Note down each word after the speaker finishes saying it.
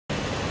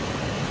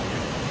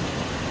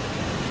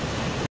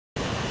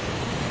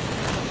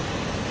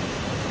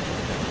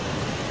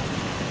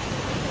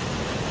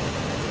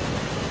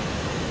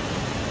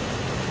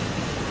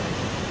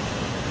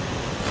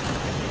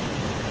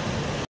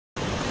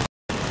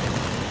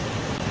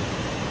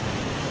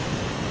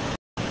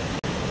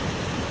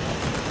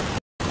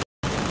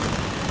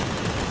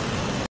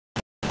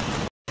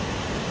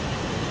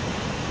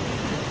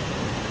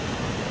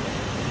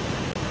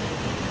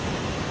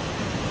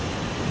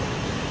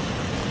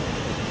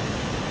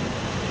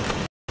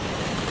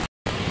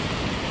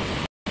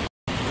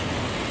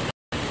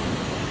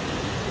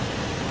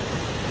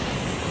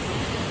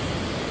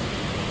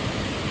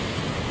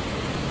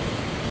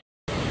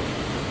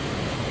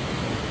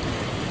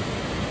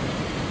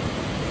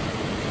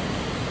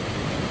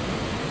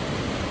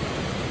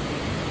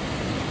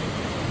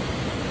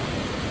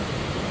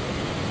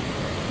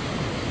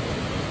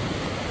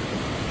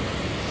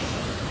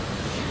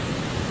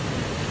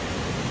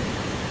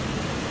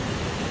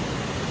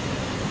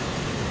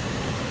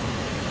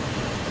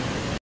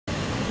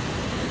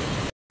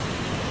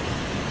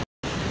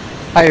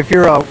Hi, if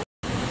you're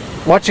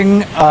watching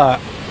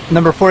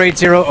number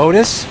 480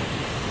 Otis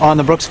on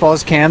the Brooks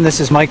Falls cam,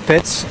 this is Mike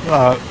Fitz.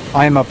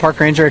 I am a park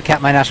ranger at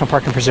Katmai National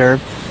Park and Preserve.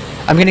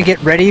 I'm going to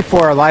get ready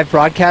for our live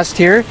broadcast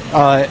here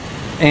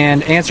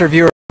and answer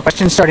viewer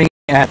questions starting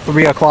at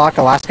 3 o'clock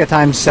Alaska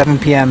time, 7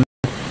 p.m.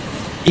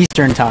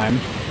 Eastern time.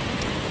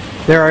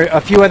 There are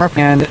a few other,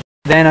 and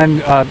then I'm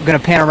going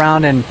to pan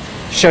around and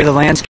show you the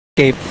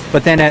landscape,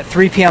 but then at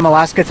 3 p.m.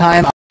 Alaska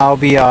time I'll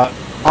be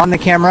on the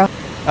camera.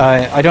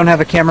 I don't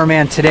have a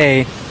cameraman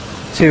today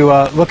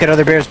to look at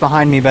other bears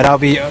behind me, but I'll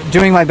be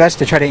doing my best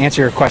to try to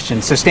answer your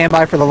questions. So stand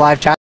by for the live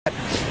chat,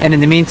 and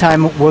in the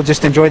meantime we'll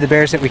just enjoy the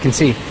bears that we can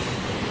see.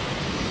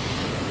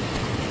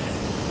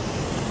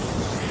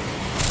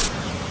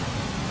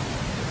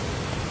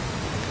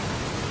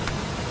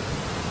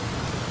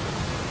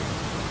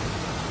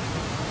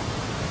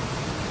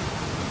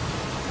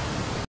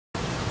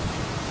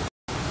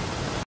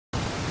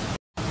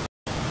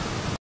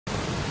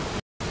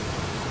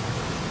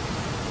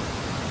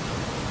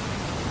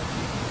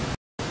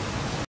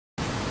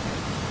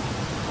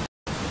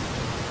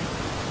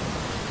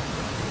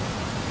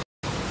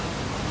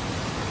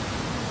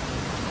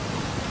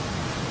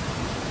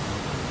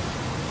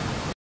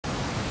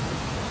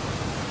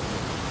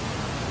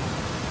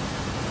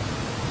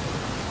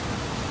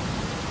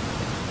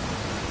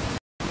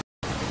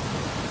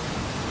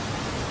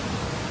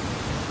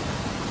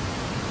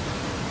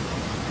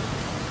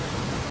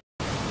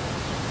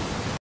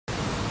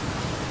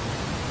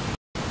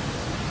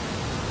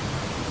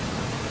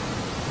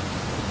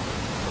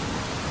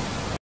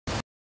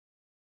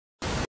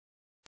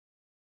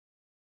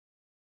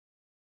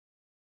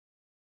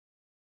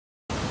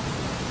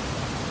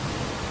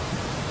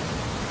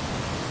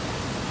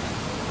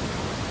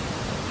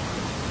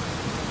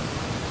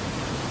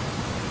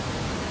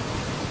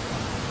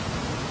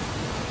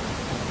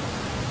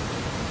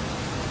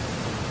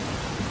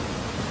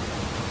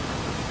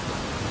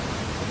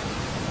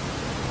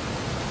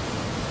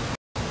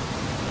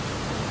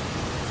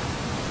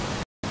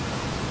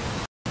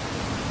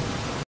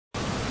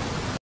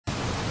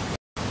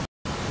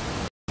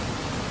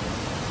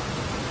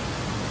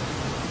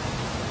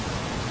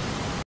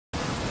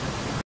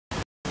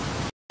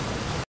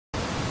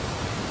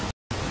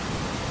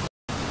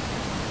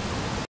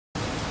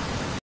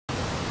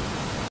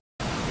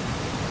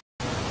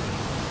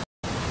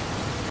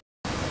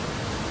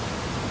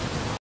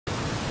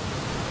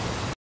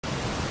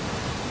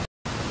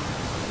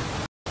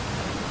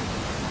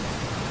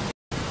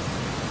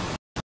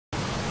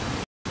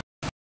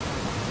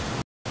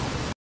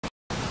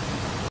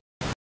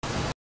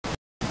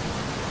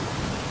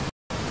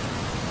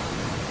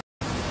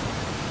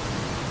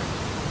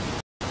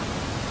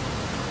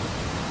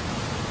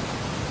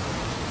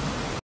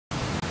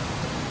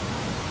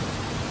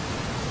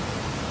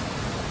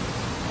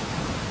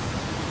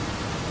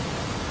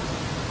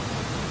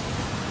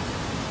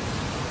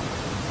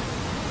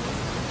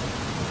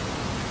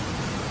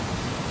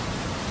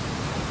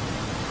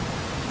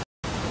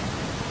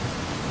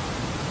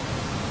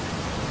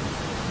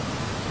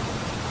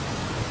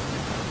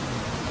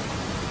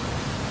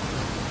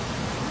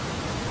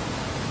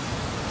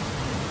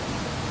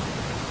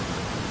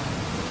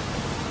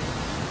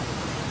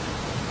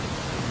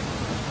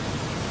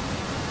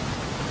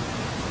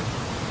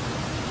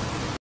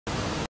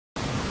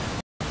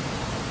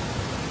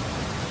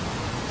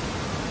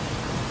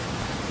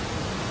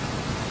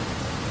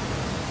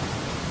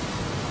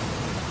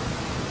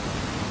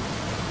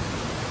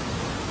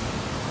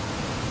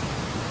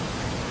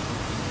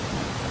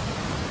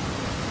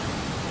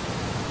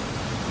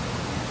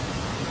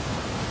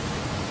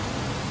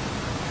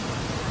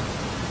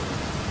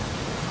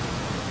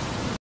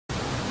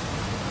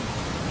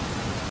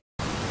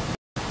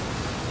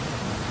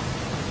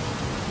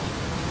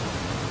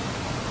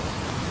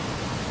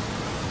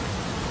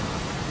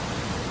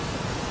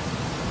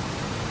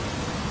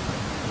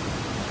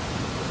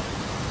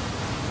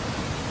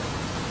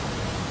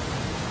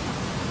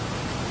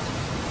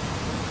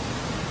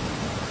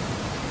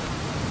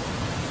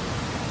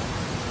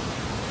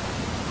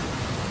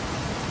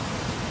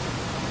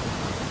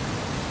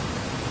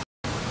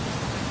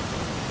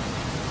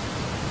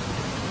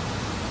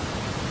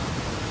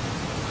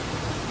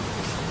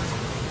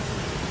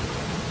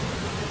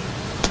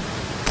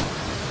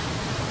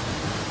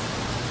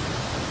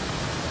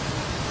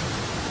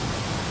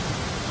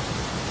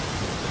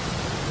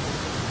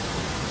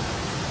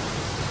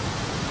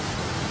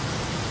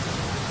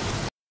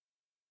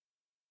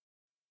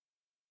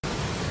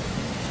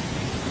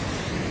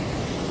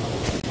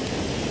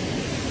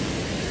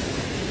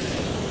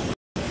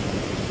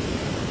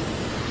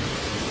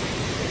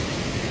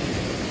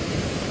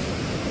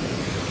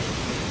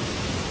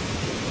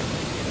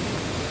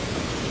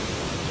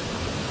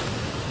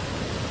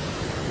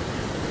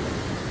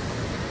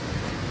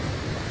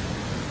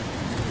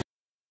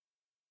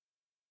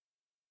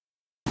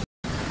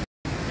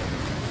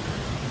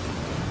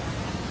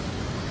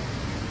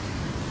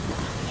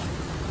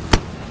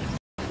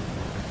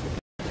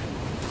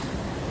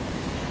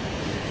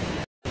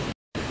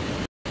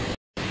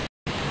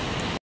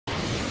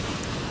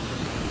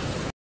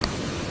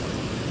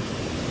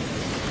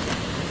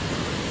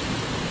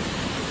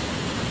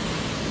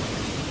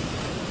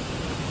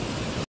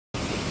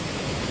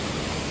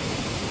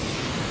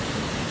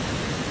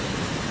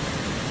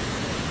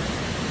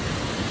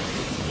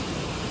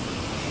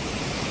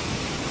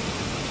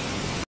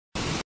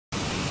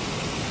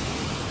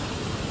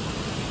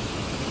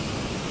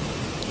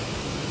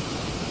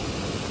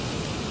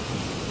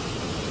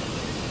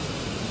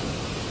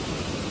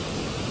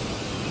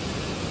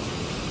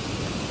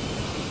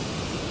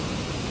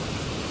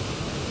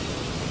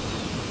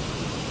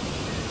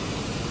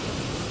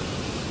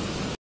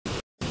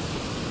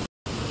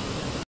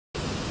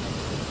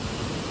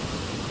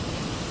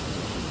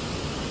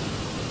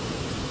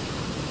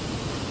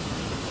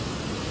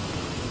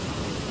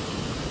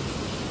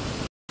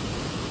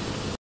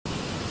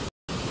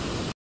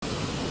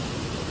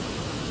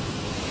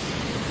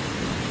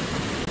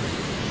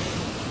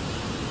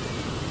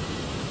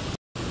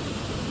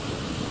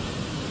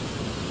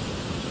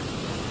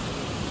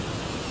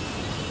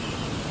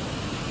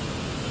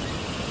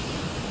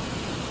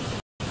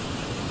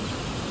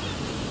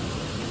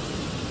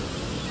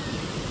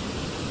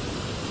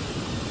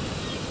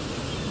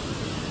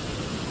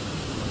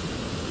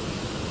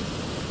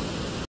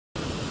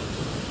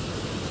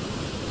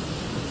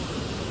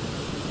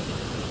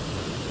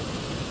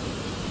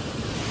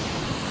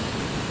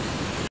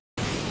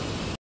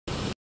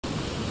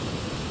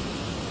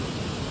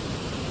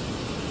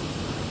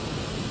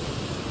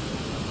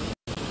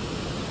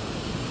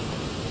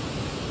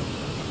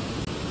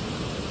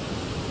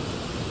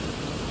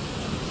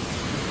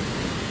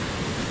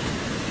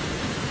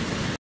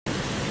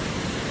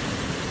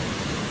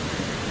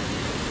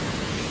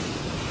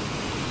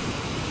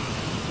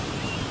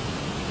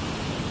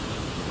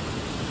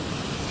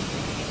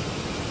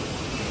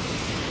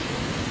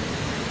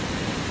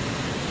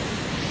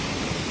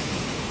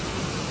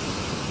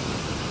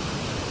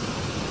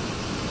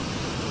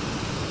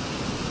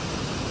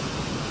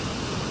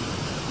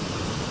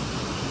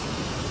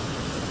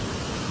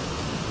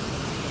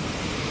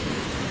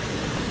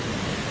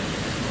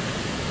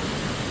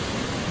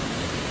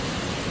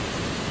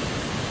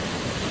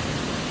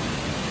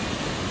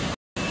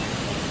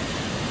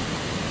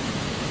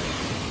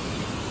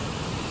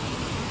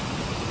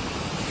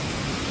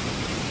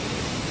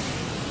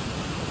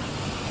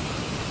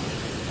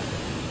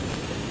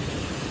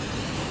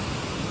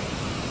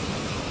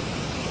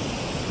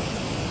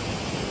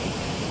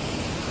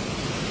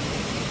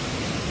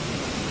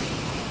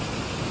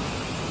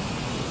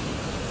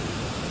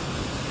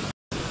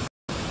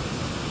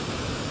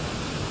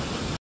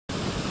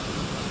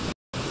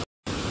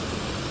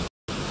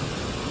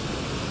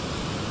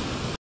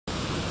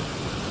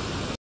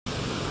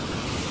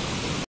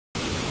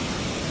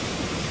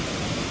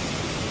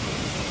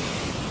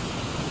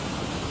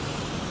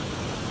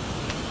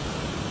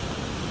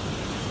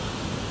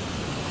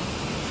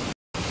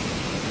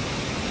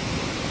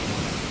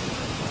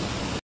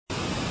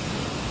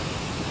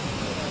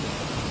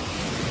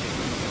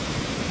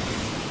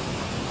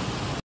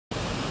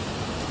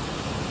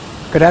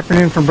 Good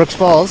afternoon from Brooks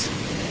Falls.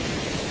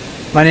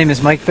 My name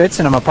is Mike Fitz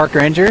and I'm a park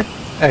ranger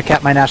at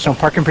Katmai National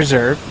Park and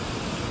Preserve.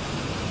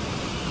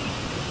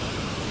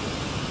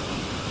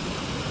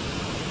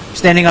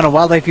 Standing on a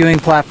wildlife viewing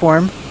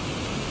platform,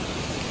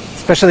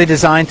 specially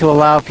designed to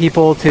allow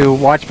people to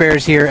watch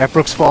bears here at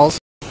Brooks Falls.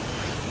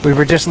 We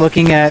were just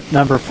looking at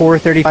number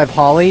 435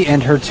 Holly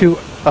and her two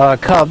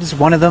cubs.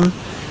 One of them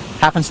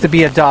happens to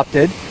be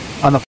adopted.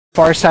 On the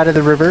far side of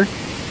the river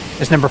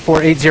is number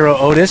 480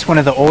 Otis, one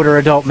of the older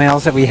adult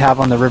males that we have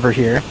on the river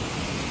here.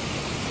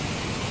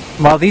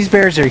 While these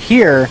bears are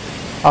here,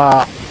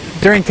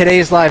 during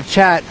today's live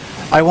chat,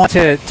 I want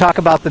to talk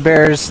about the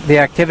bears, the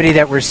activity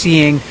that we're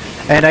seeing,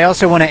 and I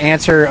also want to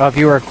answer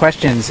viewer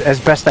questions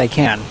as best I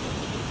can.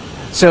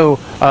 So,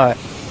 I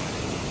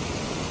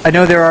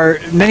know there are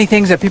many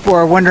things that people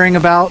are wondering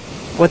about,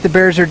 what the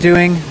bears are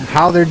doing,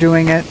 how they're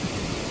doing it.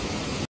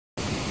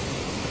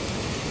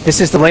 This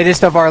is the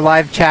latest of our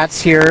live chats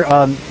here,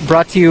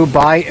 brought to you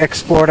by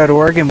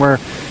Explore.org, and we're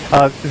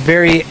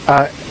very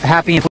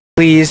happy and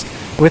pleased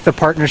with the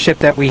partnership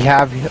that we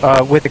have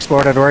with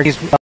Explore.org.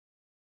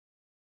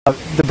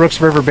 The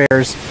Brooks River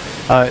Bears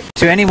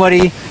to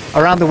anybody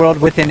around the world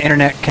with an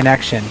internet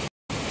connection.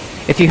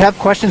 If you have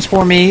questions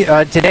for me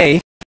today,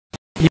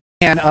 you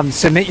can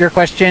submit your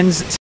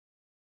questions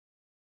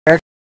to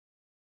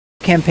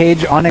the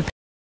page on a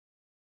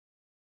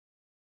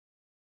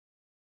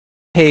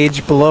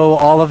page below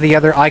all of the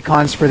other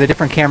icons for the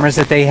different cameras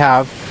that they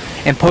have,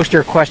 and post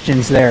your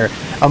questions there.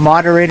 A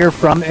moderator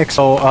from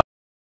Expo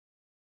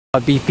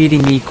will be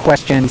feeding me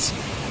questions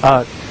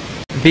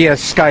via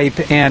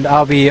Skype, and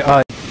I'll be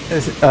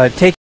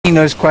taking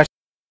those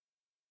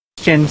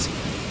questions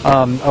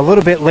a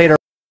little bit later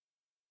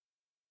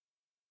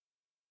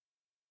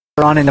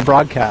on in the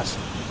broadcast.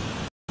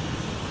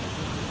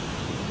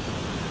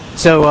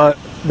 So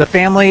the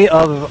family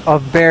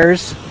of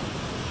bears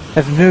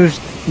have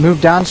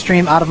moved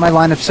downstream out of my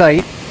line of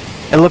sight.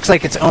 It looks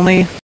like it's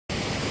only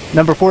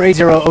number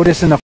 480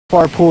 Otis in the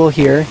far pool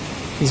here.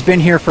 He's been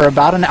here for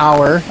about an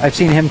hour. I've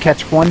seen him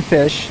catch one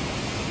fish.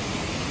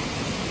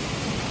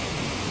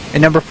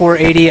 And number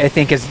 480, I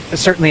think, is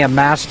certainly a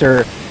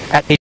master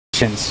at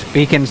patience.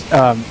 He can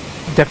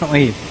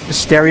definitely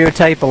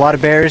stereotype a lot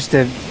of bears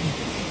to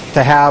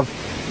have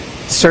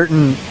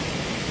certain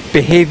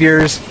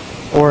behaviors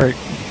or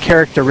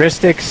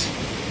characteristics.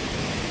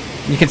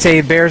 You can say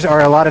bears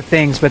are a lot of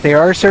things, but they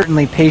are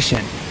certainly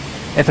patient.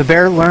 If a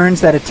bear learns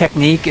that a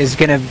technique is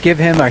going to give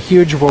him a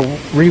huge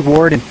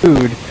reward in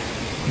food,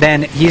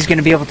 then he's going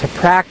to be able to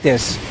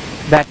practice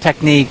that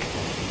technique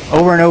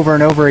over and over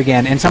and over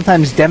again, and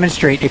sometimes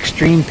demonstrate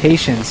extreme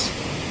patience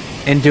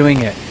in doing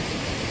it.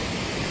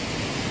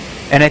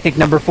 And I think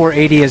number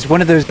 480 is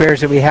one of those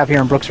bears that we have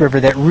here in Brooks River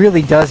that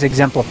really does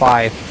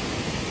exemplify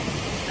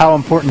how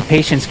important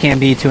patience can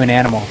be to an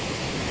animal.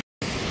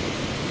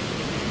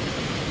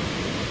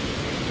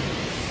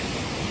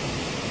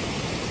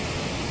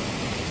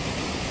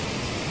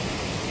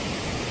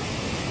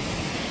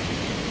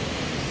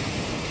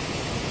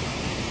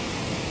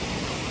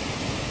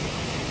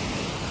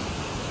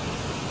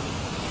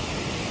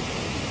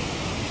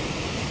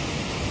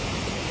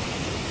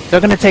 So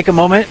I'm going to take a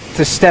moment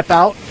to step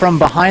out from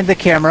behind the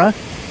camera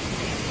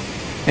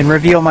and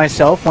reveal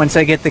myself once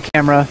I get the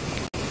camera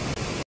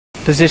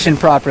positioned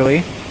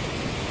properly.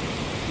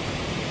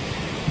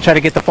 Try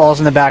to get the falls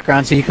in the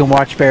background so you can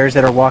watch bears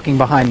that are walking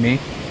behind me.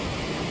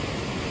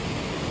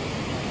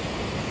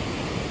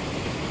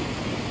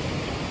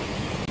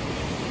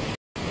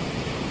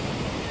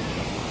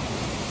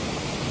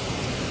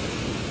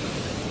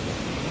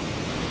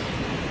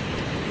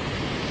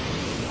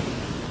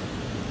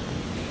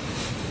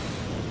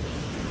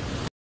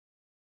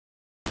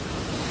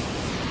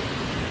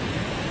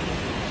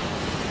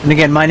 And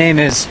again, my name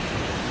is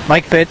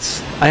Mike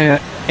Fitz. I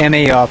am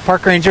a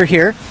park ranger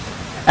here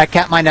at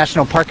Katmai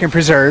National Park and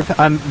Preserve.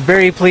 I'm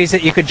very pleased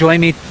that you could join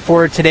me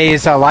for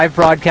today's live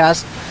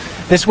broadcast.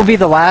 This will be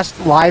the last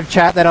live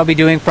chat that I'll be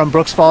doing from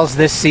Brooks Falls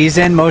this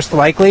season, most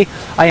likely.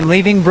 I am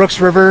leaving Brooks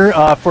River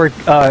for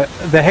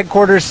the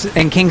headquarters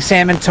in King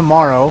Salmon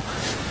tomorrow.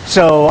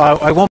 So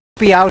I won't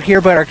be out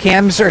here, but our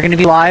cams are going to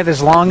be live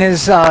as long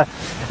as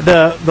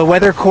the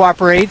weather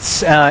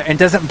cooperates and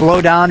doesn't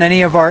blow down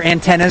any of our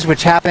antennas,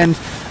 which happened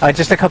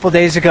just a couple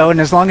days ago.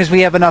 And as long as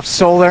we have enough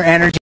solar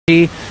energy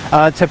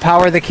to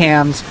power the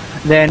cams,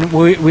 then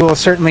we will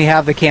certainly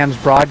have the cams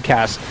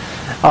broadcast.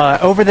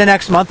 Over the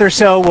next month or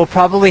so, we'll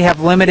probably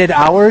have limited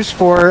hours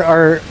for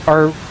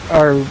our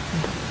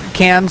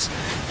cams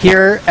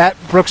here at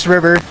Brooks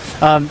River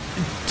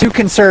to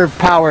conserve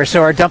power.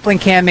 So our dumpling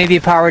cam may be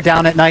powered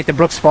down at night. The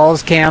Brooks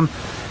Falls cam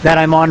that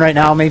I'm on right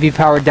now may be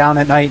powered down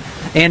at night.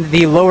 And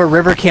the lower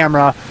river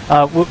camera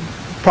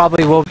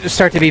probably will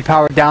start to be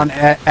powered down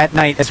at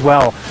night as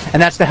well.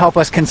 And that's to help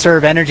us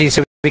conserve energy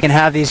so we can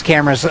have these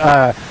cameras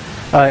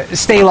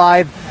stay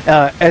live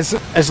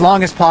as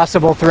long as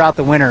possible throughout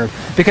the winter.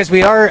 Because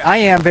I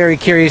am very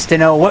curious to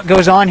know what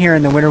goes on here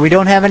in the winter. We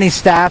don't have any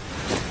staff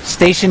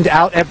stationed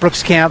out at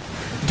Brooks Camp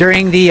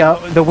during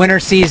the winter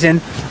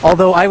season.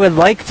 Although I would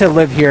like to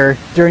live here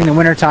during the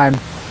winter time,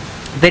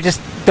 they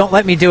just don't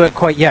let me do it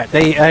quite yet.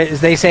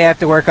 They say I have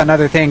to work on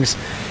other things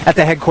at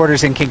the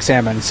headquarters in King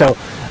Salmon. So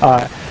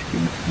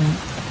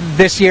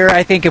this year,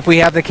 I think if we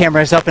have the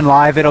cameras up and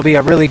live, it'll be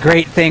a really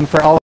great thing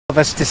for all of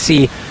us to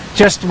see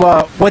just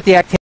what the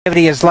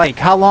activity is like.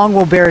 How long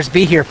will bears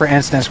be here, for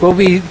instance? Will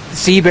we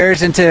see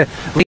bears into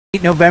late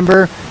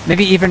November,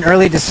 maybe even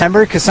early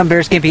December, because some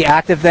bears can be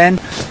active then?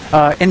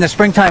 In the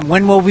springtime,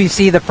 when will we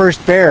see the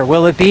first bear?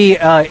 Will it be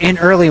in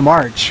early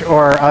March,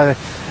 or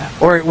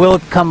will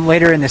it come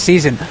later in the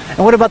season? And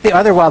what about the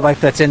other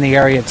wildlife that's in the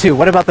area too?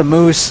 What about the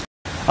moose?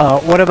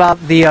 What about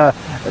the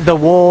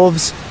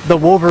wolves, the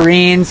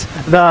wolverines,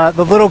 the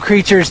little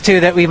creatures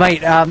too that we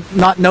might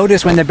not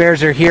notice when the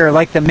bears are here,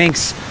 like the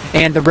minks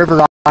and the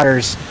river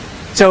otters?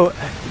 So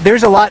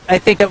there's a lot, I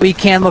think, that we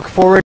can look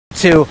forward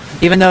to,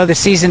 even though the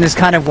season is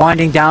kind of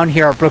winding down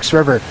here at Brooks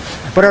River.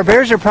 But our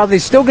bears are probably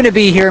still going to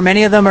be here.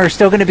 Many of them are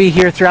still going to be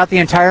here throughout the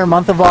entire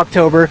month of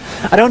October.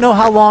 I don't know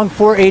how long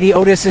 480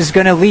 Otis is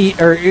going to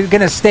leave, or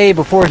going to stay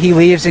before he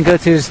leaves and go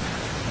to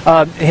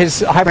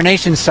his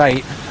hibernation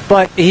site.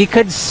 But he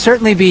could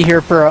certainly be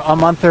here for a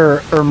month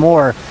or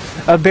more.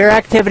 Bear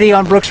activity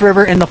on Brooks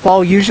River in the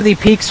fall usually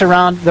peaks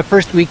around the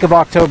first week of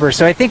October.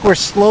 So I think we're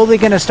slowly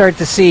going to start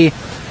to see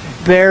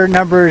bear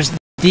numbers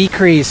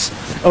decrease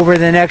over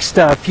the next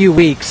few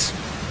weeks.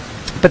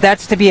 But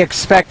that's to be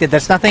expected.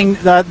 That's nothing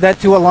that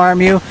to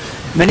alarm you.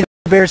 Many of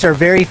the bears are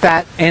very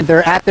fat, and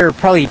they're at their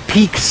probably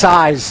peak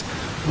size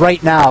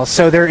right now.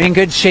 So they're in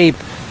good shape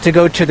to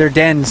go to their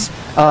dens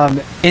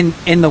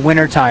in the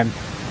wintertime.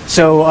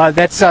 So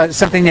that's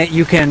something that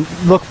you can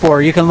look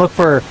for. You can look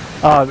for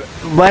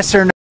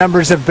lesser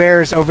numbers of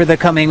bears over the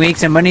coming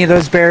weeks, and many of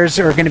those bears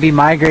are going to be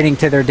migrating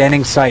to their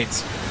denning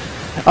sites.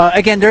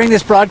 Again, during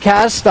this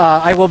broadcast,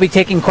 I will be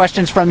taking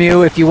questions from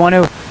you. If you want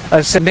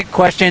to submit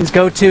questions,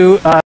 go to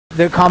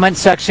the comment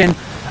section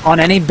on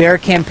any bear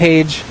cam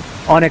page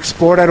on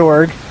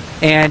explore.org,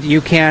 and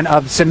you can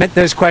submit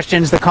those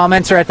questions. The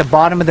comments are at the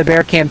bottom of the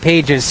bear cam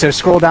pages, so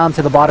scroll down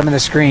to the bottom of the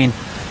screen,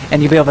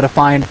 and you'll be able to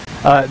find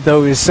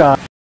those.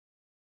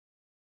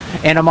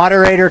 And a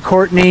moderator,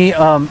 Courtney,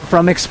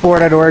 from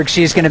explore.org,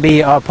 she's going to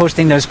be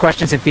posting those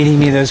questions and feeding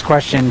me those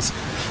questions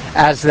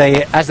as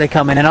they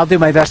come in, and I'll do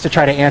my best to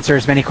try to answer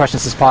as many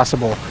questions as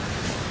possible.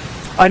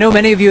 I know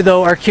many of you,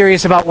 though, are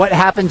curious about what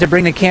happened to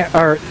bring the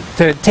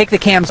to take the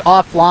cams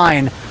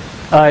offline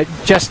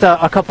just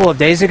a couple of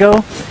days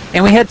ago,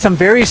 and we had some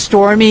very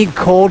stormy,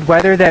 cold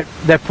weather that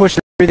pushed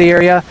through the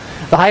area.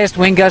 The highest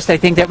wind gust I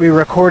think that we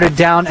recorded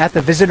down at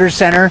the visitor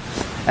center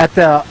at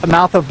the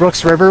mouth of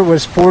Brooks River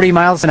was 40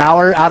 miles an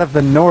hour out of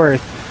the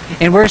north,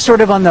 and we're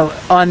sort of with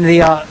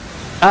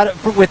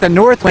the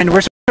north wind,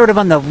 we're sort of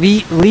on the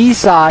lee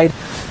side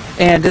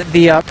and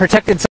the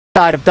protected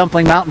side of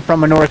Dumpling Mountain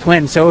from a north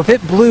wind. So if it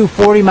blew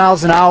 40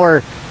 miles an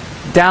hour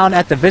down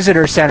at the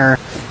visitor center,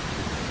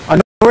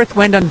 a north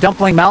wind on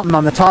Dumpling Mountain,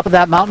 on the top of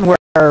that mountain where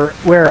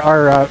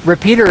our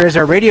repeater is,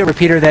 our radio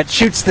repeater that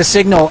shoots the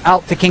signal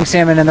out to King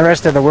Salmon and the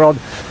rest of the world,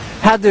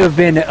 had to have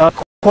been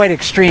quite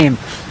extreme.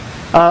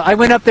 I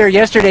went up there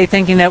yesterday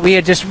thinking that we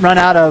had just run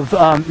out of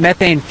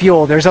methane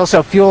fuel. There's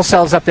also fuel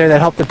cells up there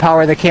that help to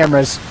power the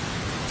cameras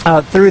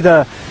through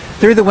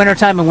the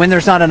wintertime and when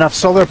there's not enough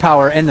solar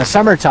power in the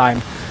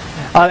summertime.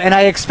 And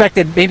I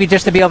expected maybe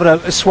just to be able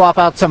to swap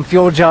out some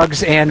fuel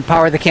jugs and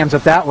power the cams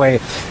up that way.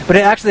 But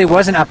it actually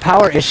wasn't a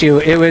power issue.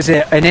 It was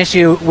an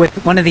issue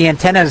with one of the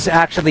antennas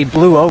actually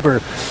blew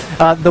over.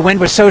 The wind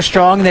was so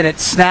strong that it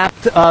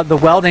snapped the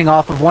welding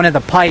off of one of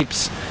the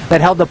pipes that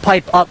held the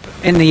pipe up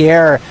in the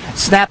air,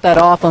 snapped that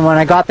off, and when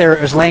I got there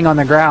it was laying on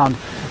the ground.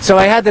 So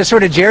I had to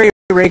sort of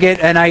jerry-rig it,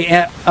 and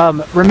I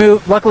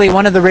luckily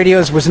one of the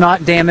radios was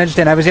not damaged,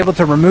 and I was able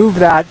to remove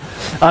that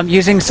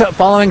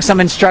following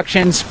some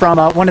instructions from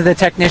one of the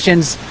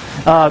technicians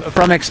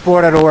from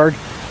explore.org,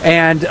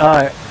 and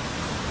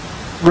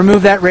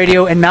remove that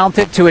radio and mount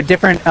it to a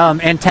different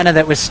antenna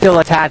that was still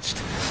attached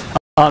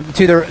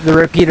to the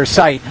repeater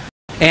site.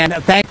 And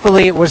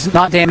thankfully it was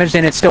not damaged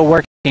and it's still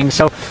working.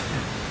 So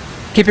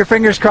keep your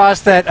fingers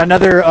crossed that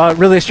another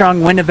really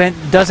strong wind event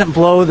doesn't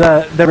blow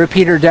the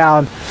repeater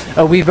down.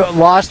 We've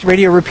lost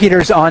radio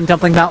repeaters on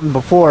Dumpling Mountain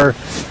before.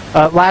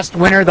 Last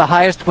winter, the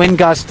highest wind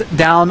gust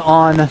down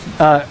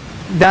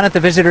at the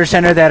visitor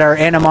center that our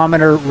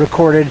anemometer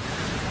recorded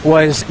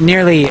was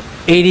nearly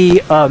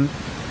 80,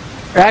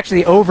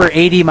 actually over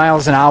 80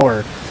 miles an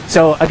hour.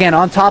 So again,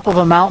 on top of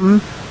a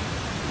mountain,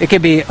 it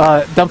could be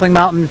Dumpling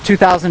Mountain,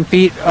 2,000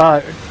 feet,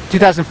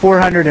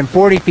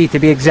 2,440 feet to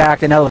be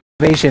exact in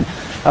elevation.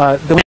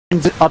 The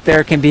winds up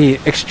there can be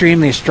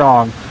extremely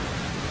strong.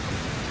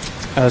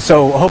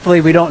 So hopefully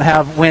we don't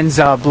have winds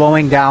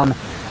blowing down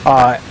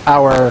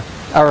our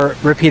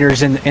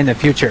repeaters in the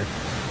future.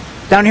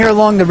 Down here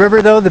along the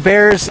river, though, the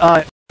bears,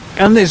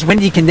 in these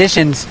windy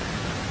conditions,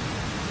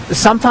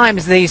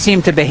 sometimes they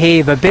seem to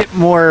behave a bit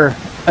more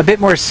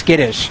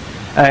skittish.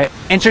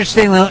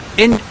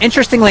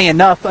 Interestingly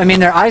enough, I mean,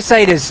 their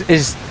eyesight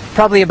is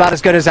probably about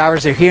as good as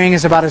ours. Their hearing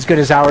is about as good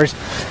as ours,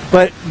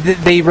 but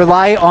they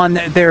rely on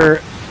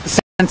their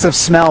sense of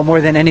smell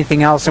more than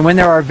anything else. And when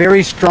there are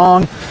very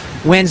strong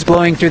winds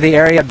blowing through the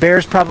area,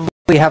 bears probably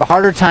have a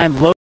harder time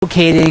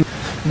locating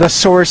the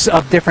source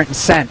of different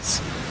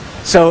scents.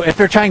 So if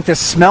they're trying to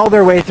smell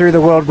their way through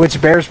the world,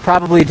 which bears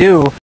probably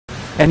do,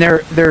 and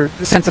their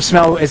sense of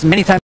smell is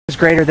many times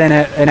greater than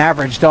an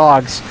average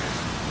dog's,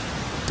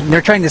 and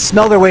they're trying to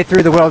smell their way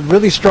through the world,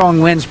 really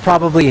strong winds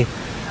probably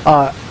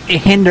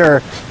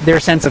hinder their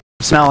sense of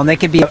smell, and they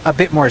can be a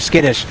bit more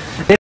skittish.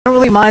 They don't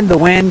really mind the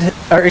wind,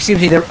 or excuse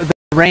me, the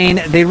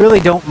rain. They really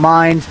don't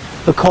mind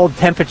the cold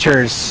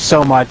temperatures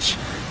so much,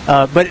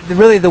 but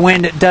really the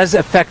wind does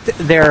affect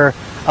their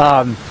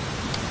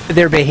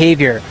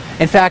behavior.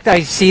 In fact,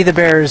 I see the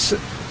bears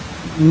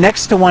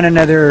next to one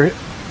another,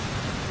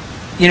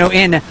 you know,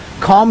 in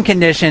calm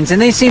conditions,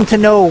 and they seem to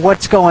know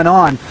what's going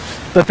on.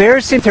 But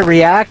bears seem to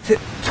react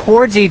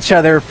towards each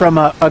other from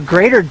a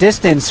greater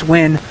distance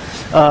when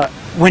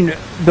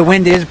the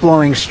wind is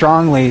blowing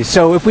strongly.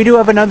 So if we do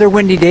have another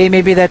windy day,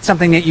 maybe that's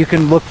something that you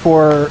can look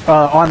for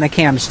on the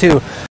cams too.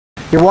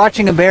 You're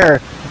watching a bear,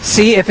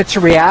 see if it's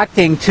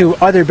reacting to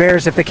other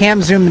bears. If the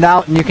cam zoomed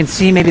out and you can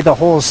see maybe the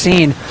whole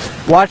scene,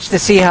 watch to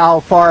see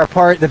how far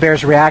apart the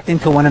bears are reacting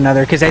to one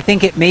another, because I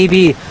think it may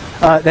be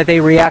that they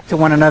react to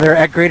one another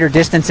at greater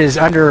distances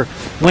under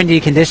windy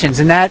conditions.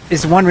 And that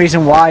is one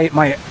reason why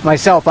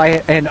myself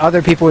and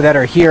other people that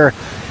are here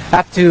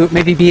have to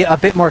maybe be a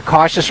bit more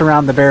cautious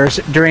around the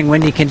bears during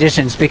windy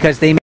conditions, because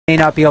they may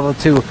not be able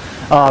to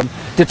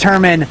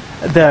determine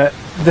the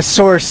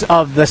source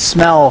of the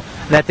smell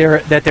that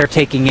they're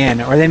taking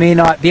in, or they may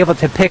not be able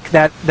to pick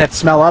that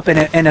smell up.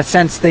 In a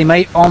sense, they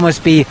might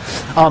almost be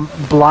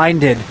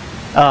blinded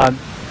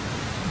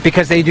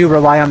because they do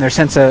rely on their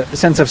sense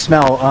of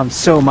smell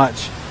so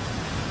much.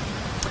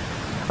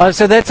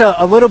 So that's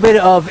a little bit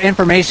of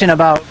information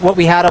about what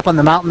we had up on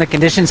the mountain, the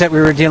conditions that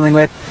we were dealing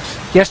with.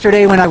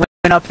 Yesterday when I went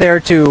up there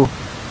to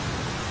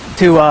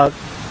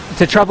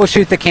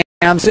troubleshoot the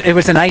cams, it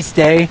was a nice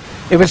day.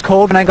 It was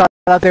cold when I got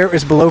out there. It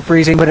was below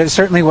freezing, but it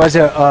certainly was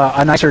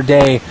a nicer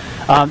day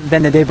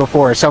than the day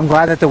before. So I'm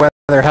glad that the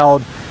weather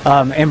held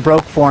and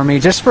broke for me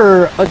just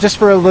for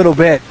a little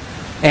bit,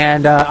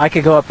 and I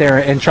could go up there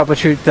and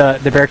troubleshoot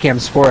the bear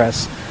cams for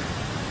us.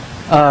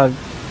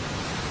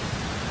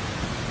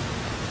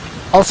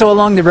 Also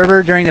along the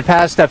river during the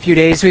past few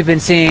days, we've been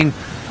seeing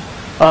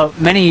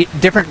many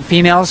different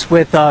females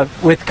with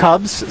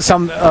cubs.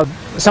 Some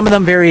of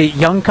them very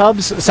young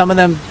cubs, some of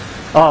them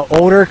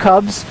older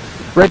cubs.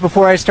 Right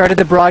before I started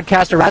the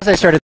broadcast, or as I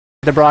started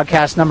the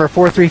broadcast, number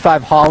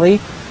 435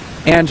 Holly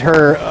and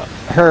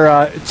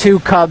her two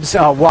cubs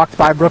walked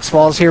by Brooks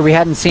Falls here. We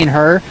hadn't seen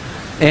her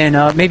in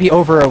maybe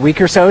over a week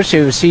or so.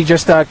 She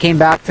just came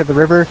back to the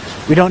river.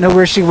 We don't know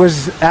where she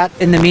was at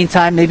in the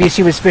meantime. Maybe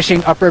she was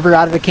fishing upriver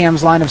out of the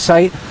cam's line of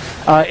sight.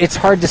 It's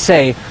hard to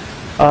say.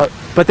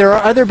 But there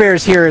are other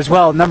bears here as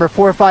well. Number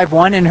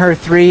 451 and her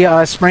three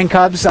spring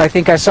cubs. I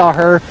think I saw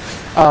her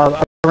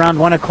around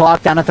 1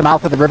 o'clock down at the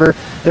mouth of the river.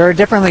 There are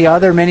definitely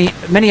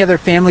many other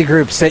family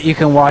groups that you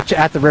can watch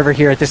at the river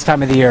here at this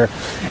time of the year.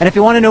 And if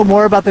you want to know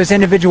more about those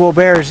individual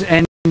bears,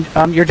 and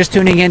you're just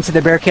tuning into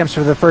the bear camps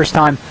for the first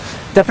time,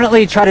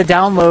 definitely try to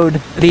download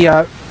the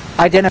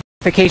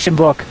identification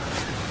book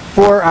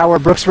for our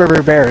Brooks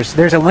River bears.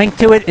 There's a link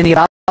to it in the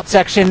About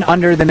section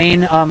under the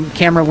main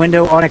camera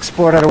window on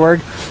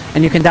explore.org,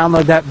 and you can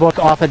download that book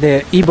off of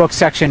the ebook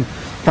section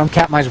from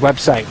Katmai's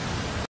website.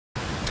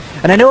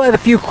 And I know I have a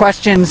few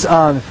questions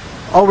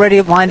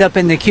already lined up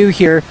in the queue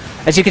here.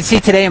 As you can see,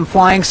 today I'm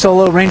flying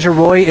solo. Ranger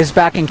Roy is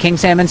back in King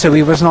Salmon, so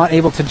he was not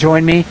able to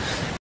join me.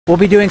 We'll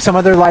be doing some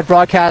other live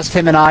broadcasts,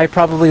 him and I,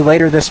 probably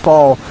later this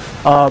fall.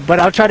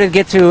 But I'll try to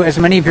get to as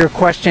many of your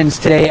questions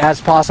today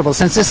as possible.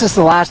 Since this is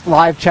the last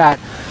live chat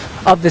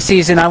of the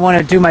season, I want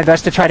to do my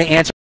best to try to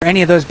answer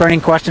any of those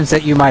burning questions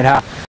that you might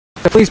have.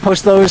 So please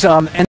post those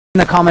in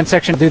the comment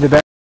section. Do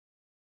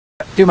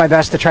my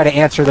best to try to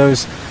answer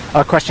those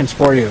questions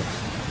for you.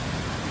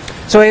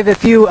 So I have a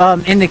few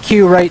in the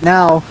queue right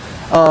now,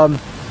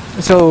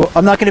 so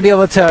I'm not going to be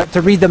able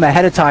to read them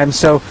ahead of time,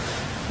 so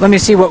let me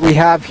see what we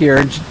have here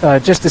in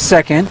just a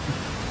second.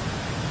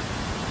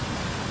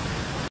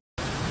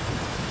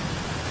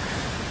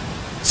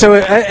 So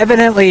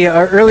evidently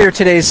earlier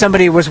today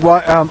somebody was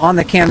on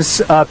the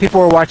cams,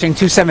 people were watching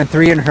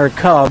 273 and her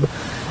cub.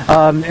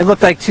 It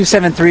looked like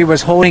 273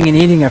 was holding and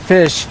eating a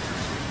fish,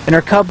 and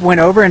her cub went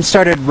over and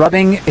started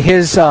rubbing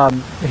his or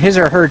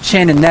her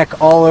chin and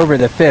neck all over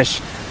the fish.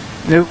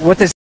 What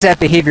does that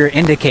behavior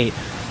indicate?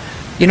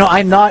 You know,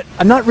 I'm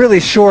not really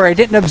sure. I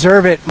didn't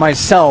observe it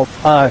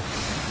myself.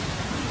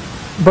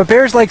 But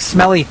bears like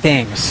smelly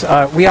things.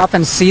 We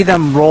often see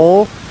them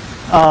roll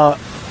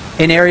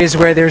in areas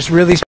where there's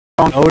really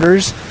strong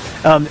odors.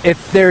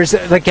 If there's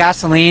like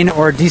gasoline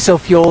or diesel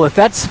fuel, if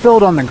that's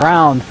spilled on the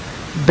ground,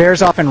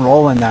 bears often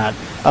roll in that.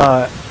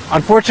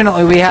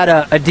 Unfortunately, we had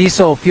a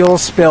diesel fuel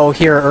spill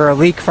here, or a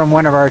leak from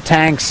one of our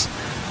tanks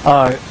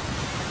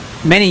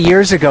many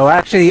years ago,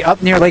 actually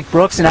up near Lake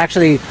Brooks, and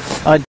actually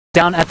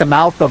down at the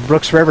mouth of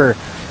Brooks River.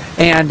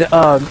 And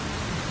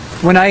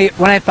when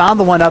I found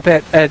the one up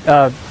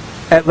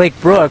at Lake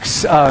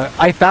Brooks,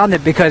 I found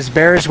it because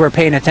bears were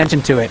paying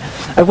attention to it.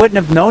 I wouldn't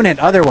have known it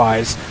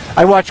otherwise.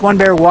 I watched one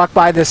bear walk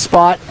by this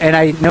spot, and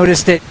I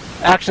noticed it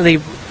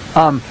actually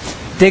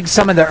dig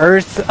some of the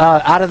earth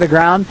out of the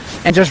ground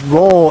and just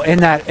roll in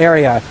that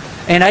area.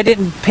 And I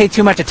didn't pay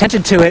too much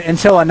attention to it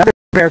until another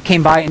bear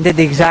came by and did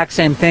the exact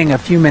same thing a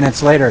few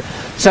minutes later.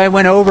 So I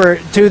went over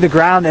to the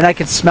ground, and I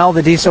could smell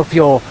the diesel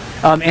fuel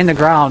in the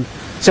ground.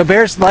 So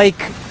bears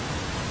like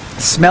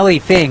smelly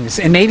things,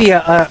 and maybe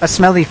a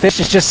smelly fish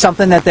is just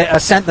something that a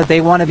scent that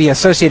they want to be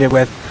associated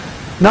with.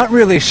 Not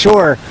really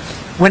sure.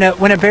 When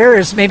a bear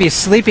is maybe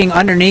sleeping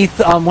underneath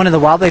one of the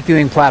wildlife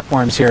viewing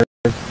platforms here,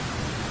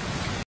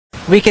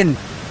 we can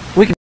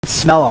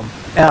smell them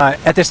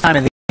at this time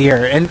of the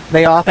year, and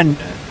they often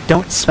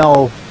don't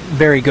smell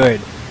very good.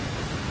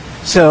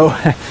 So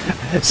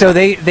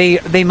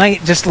they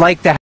might just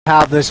like to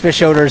have those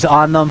fish odors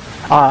on them.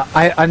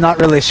 I'm not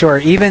really sure.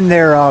 Even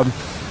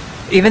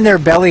their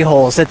belly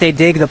holes that they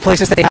dig, the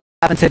places that they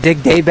happen to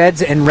dig day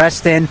beds and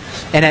rest in,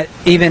 and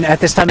even at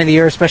this time of the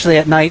year, especially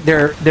at night,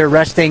 they're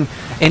resting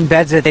in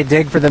beds that they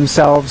dig for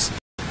themselves.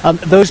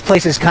 Those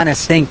places kind of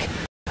stink,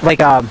 like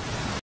a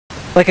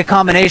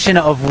combination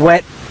of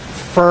wet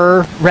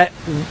fur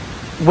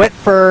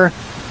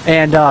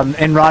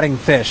and rotting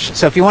fish.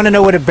 So if you want to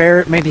know what a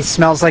bear maybe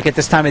smells like at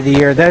this time of the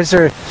year, that's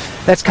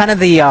kind of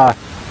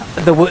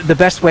the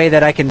best way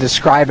that I can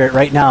describe it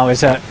right now,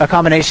 is a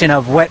combination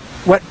of wet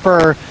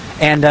fur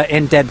and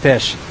dead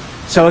fish.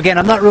 So again,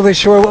 I'm not really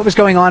sure what was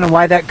going on and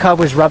why that cub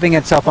was rubbing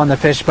itself on the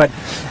fish, but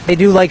they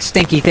do like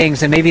stinky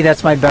things, and maybe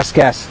that's my best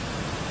guess.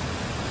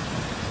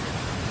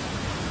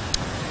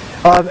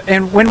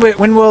 And when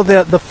will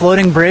the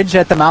floating bridge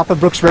at the mouth of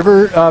Brooks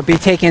River be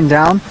taken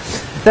down?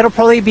 That'll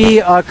probably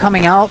be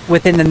coming out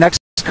within the next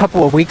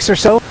couple of weeks or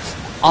so.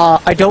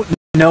 I don't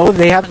know.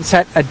 They haven't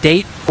set a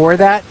date for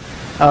that.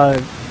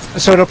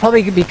 So it'll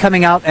probably be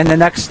coming out in the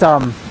next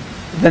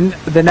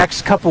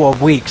couple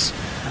of weeks.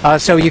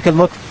 So you can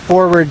look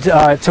forward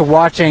to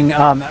watching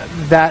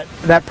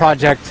that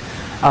project.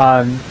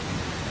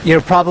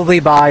 Probably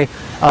by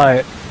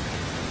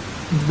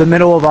the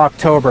middle of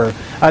October.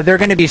 They're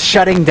going to be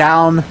shutting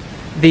down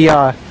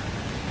the.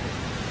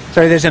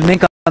 Sorry, there's a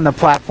mink on the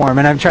platform,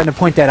 and I'm trying to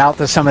point that out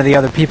to some of the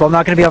other people. I'm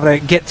not going to be able to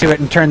get to it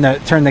and turn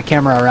the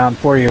camera around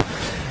for you.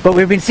 But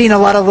we've been seeing a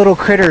lot of little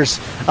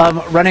critters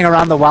running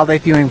around the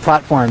wildlife viewing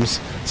platforms.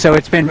 So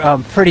it's been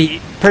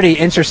pretty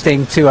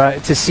interesting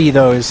to see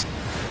those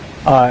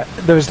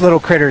little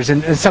critters,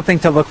 and something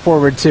to look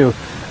forward to.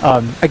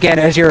 Again,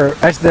 as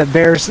the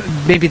bears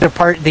maybe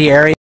depart the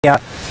area,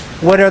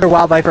 what other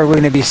wildlife are we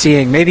going to be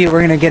seeing? Maybe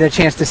we're going to get a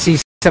chance to see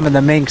some of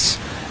the minks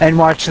and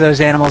watch those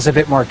animals a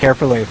bit more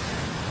carefully.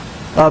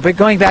 But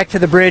going back to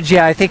the bridge,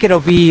 yeah, I think it'll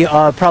be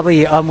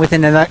probably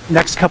within the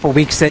next couple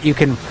weeks that you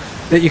can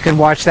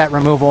watch that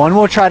removal, and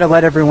we'll try to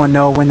let everyone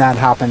know when that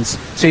happens,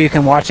 so you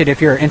can watch it if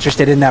you're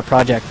interested in that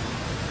project.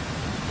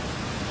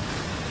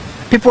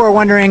 People are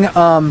wondering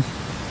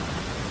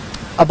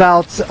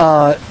about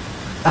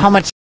how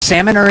much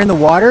salmon are in the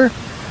water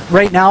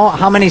right now.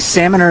 How many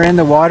salmon are in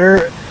the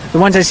water? The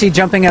ones I see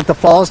jumping at the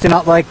falls do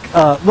not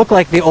look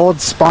like the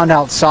old spawned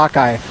out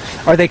sockeye.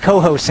 Are they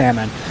coho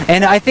salmon?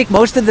 And I think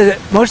most of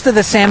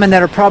the salmon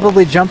that are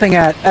probably jumping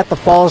at the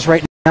falls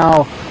right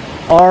now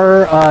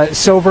are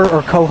silver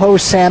or coho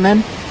salmon.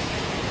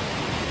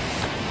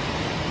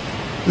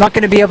 Not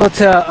going to be able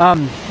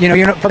to,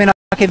 you're probably not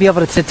going to be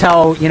able to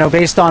tell,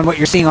 based on what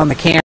you're seeing on the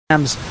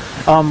cams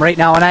right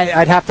now. And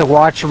I'd have to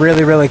watch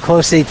really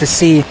closely to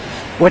see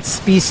what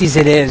species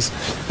it is.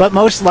 But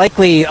most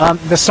likely,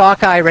 the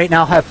sockeye right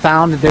now have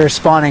found their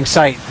spawning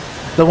site.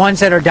 The ones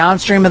that are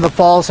downstream of the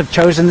falls have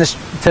chosen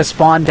to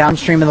spawn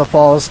downstream of the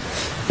falls.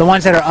 The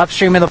ones that are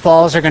upstream of the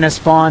falls are going to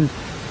spawn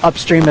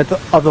upstream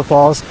of the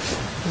falls.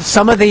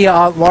 Some of the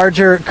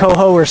larger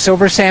coho or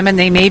silver salmon,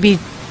 they may be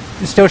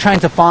still trying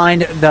to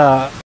find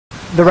the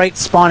right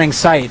spawning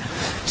site.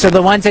 So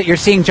the ones that you're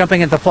seeing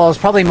jumping at the falls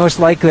probably most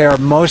likely are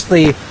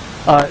mostly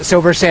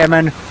silver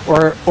salmon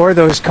or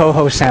those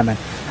coho salmon.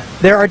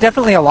 There are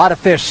definitely a lot of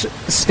fish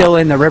still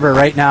in the river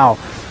right now.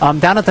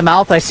 Down at the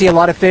mouth, I see a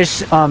lot of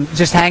fish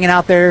just hanging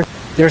out there.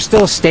 They're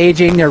still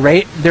staging.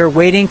 They're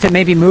waiting to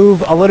maybe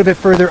move a little bit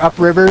further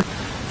upriver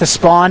to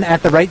spawn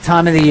at the right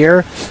time of the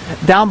year.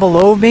 Down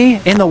below me,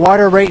 in the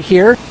water right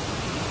here,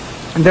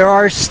 there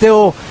are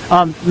still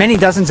many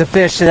dozens of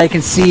fish that I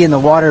can see in the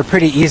water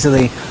pretty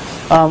easily.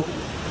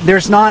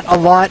 There's not a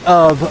lot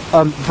of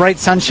bright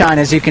sunshine,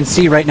 as you can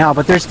see right now,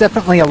 but there's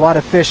definitely a lot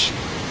of fish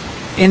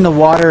in the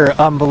water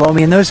below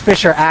me, and those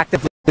fish are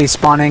actively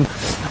spawning.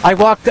 I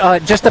walked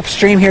just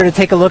upstream here to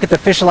take a look at the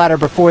fish ladder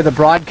before the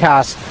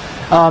broadcast,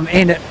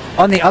 and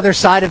on the other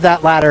side of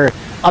that ladder,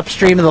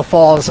 upstream of the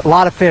falls, a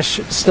lot of fish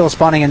still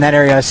spawning in that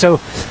area. So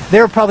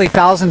there are probably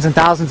thousands and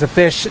thousands of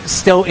fish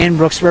still in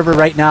Brooks River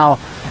right now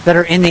that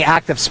are in the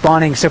act of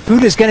spawning. So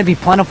food is going to be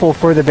plentiful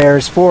for the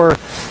bears for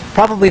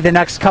probably the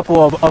next couple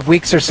of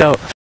weeks or so.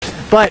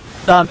 But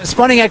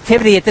spawning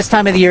activity at this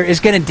time of the year is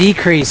going to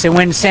decrease, and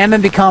when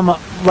salmon become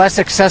less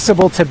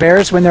accessible to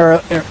bears, when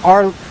there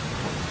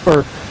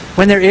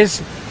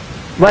is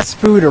less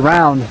food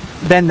around,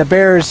 then the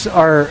bears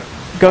are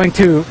going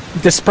to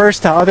disperse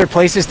to other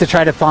places to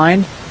try to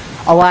find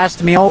a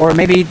last meal, or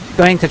maybe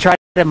going to try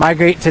to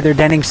migrate to their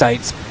denning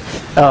sites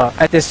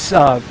at this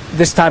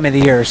time of the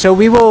year.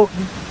 So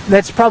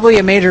that's probably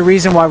a major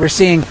reason why we're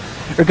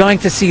going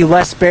to see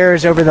less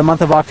bears over the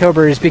month of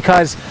October, is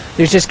because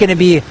there's just going to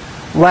be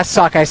less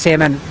sockeye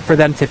salmon for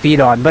them to feed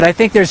on. But I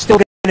think there's still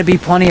going to be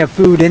plenty of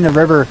food in the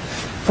river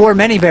for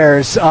many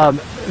bears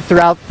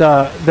throughout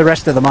the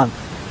rest of the month.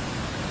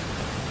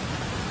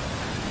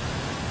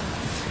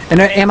 And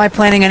am I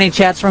planning any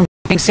chats from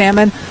King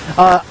Salmon?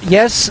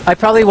 Yes, I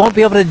probably won't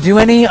be able to do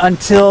any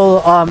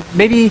until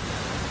maybe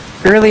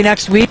early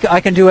next week. I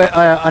can do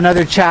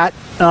another chat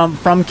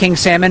from King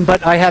Salmon,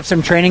 but I have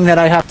some training that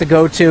I have to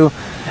go to,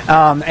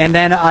 and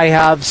then I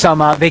have some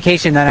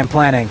vacation that I'm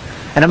planning.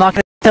 And I'm not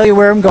going to tell you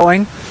where I'm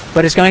going,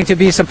 but it's going to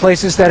be some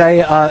places that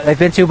I've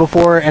been to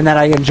before and that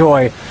I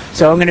enjoy.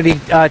 So I'm going to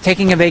be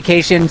taking a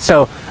vacation,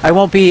 so I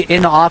won't be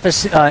in the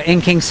office in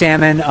King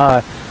Salmon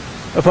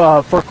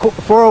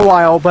for a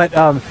while, but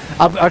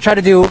I'll try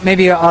to do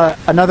maybe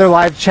another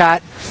live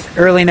chat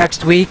early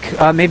next week.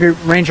 Maybe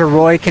Ranger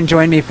Roy can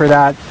join me for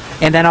that,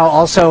 and then I'll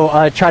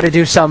also try to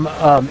do some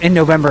in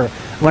November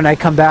when I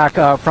come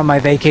back from my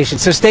vacation.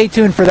 So stay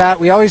tuned for that.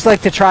 We always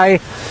like to try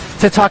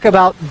to talk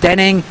about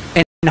denning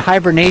and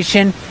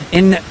hibernation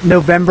in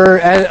November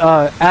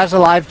as a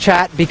live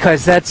chat,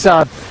 because that's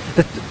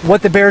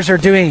what the bears are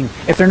doing.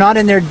 If they're not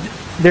in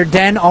their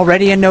den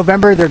already in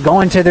November, they're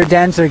going to their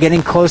dens. They're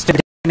getting close to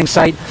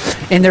site,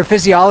 and their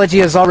physiology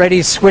is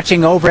already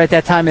switching over at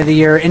that time of the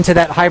year into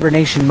that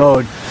hibernation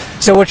mode.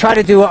 So we'll try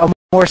to do a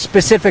more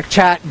specific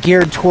chat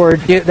geared toward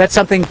that's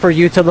something for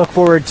you to look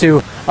forward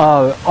to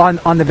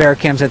on the bear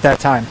cams at that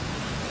time.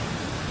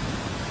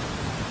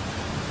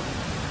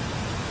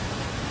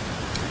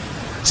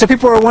 So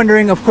people are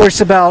wondering, of course,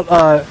 about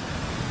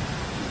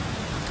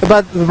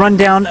the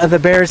rundown of the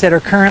bears that are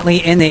currently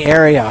in the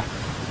area.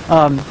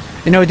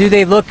 Do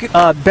they look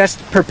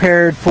best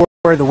prepared for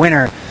the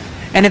winter?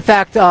 And in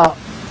fact,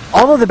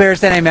 all of the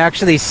bears that I'm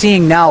actually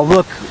seeing now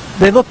look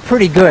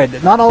pretty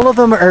good. Not all of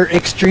them are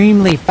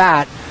extremely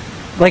fat,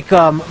 like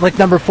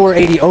number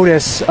 480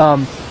 Otis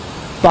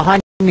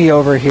behind me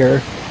over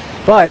here.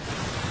 But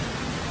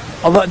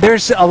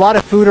there's a lot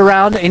of food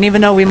around, and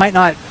even though we might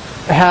not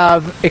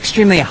have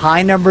extremely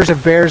high numbers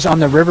of bears on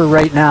the river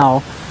right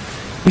now,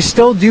 we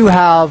still do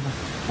have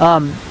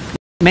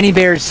many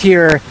bears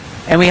here,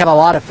 and we have a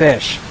lot of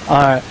fish.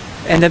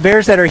 And the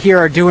bears that are here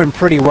are doing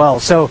pretty well.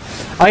 So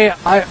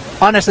I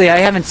honestly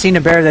haven't seen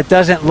a bear that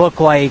doesn't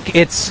look like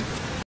it's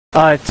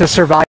to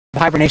survive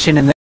hibernation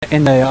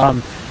in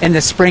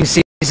the spring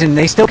season.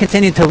 They still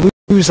continue to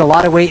lose a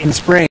lot of weight in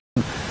spring.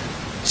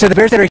 So the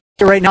bears that are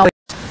here right now,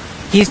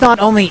 he's not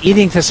only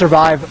eating to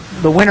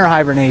survive the winter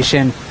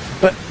hibernation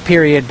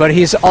period, but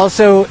he's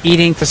also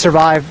eating to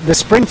survive the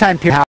springtime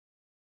period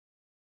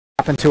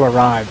happen to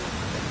arrive.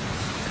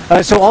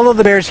 So all of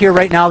the bears here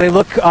right now, they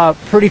look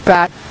pretty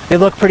fat. They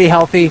look pretty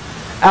healthy.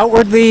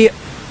 Outwardly,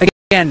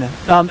 again,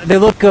 they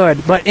look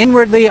good, but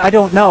inwardly, I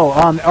don't know.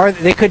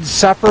 They could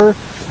suffer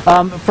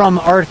from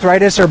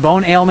arthritis or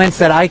bone ailments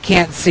that I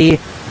can't see.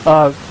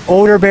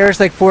 Older bears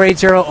like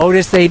 480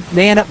 Otis, they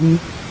end up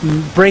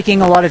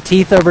breaking a lot of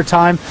teeth over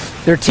time.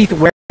 Their teeth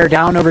wear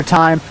down over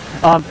time.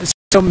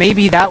 So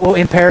maybe that will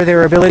impair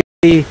their ability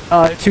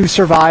to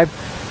survive.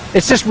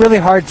 It's just really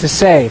hard to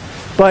say.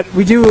 But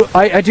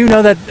I do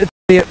know that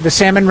the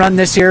salmon run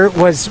this year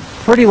was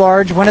pretty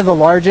large, one of the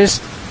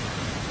largest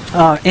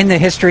in the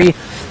history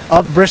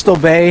of Bristol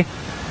Bay,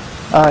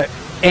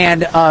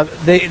 and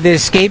the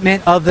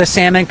escapement of the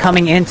salmon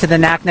coming into the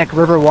Naknek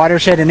River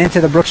watershed and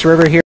into the Brooks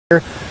River here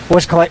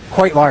was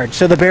quite large.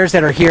 So the bears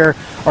that are here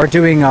are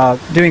doing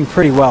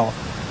pretty well.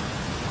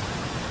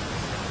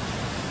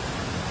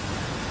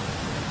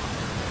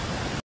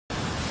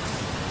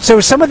 So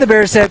some of the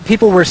bears that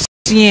people were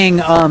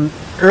seeing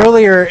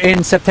earlier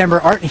in September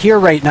aren't here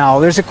right now.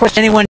 There's a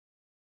question: anyone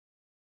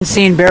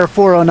seen bear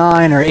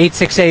 409 or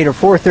 868 or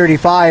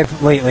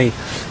 435 lately?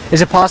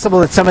 Is it possible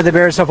that some of the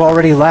bears have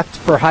already left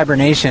for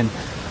hibernation?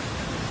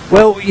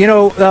 Well,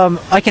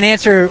 I can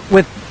answer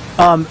with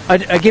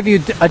I give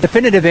you a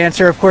definitive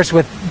answer, of course,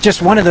 with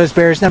just one of those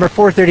bears, number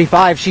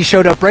 435. She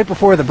showed up right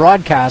before the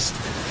broadcast,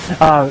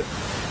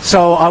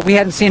 so we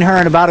hadn't seen her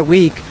in about a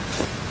week.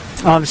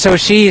 So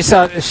she's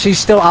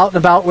still out and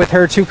about with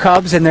her two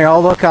cubs, and they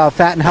all look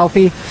fat and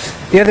healthy.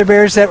 The other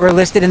bears that were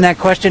listed in that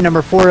question,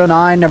 number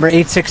 409, number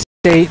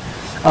 868,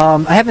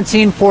 I haven't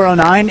seen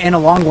 409 in a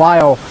long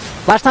while.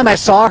 Last time I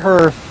saw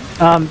her,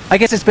 I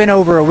guess it's been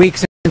over a week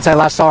since I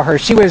last saw her.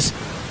 She was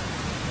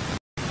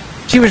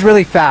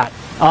really fat,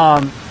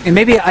 and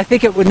maybe I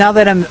think it would. Now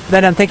that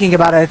I'm thinking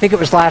about it, I think it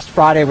was last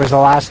Friday was the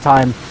last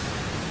time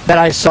that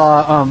I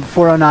saw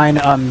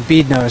 409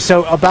 bead nose.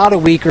 So about a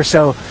week or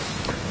so.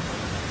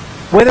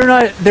 Whether or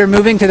not they're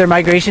moving to their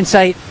migration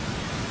site,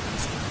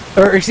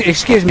 or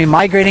excuse me,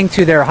 migrating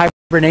to their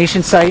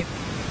hibernation site,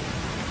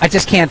 I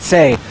just can't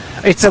say.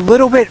 It's a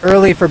little bit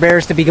early for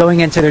bears to be going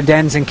into their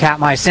dens in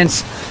Katmai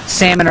since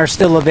salmon are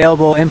still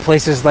available in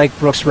places like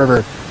Brooks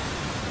River.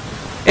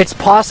 It's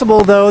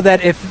possible though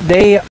that if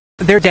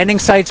their denning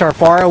sites are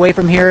far away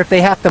from here, if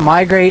they have to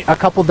migrate a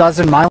couple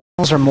dozen miles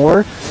or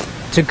more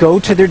to go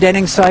to their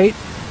denning site,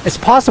 it's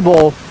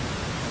possible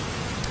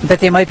that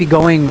they might be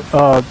going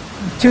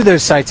to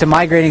those sites and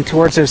migrating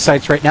towards those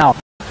sites right now.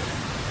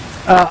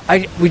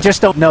 We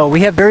just don't know.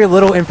 We have very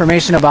little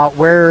information about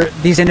where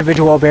these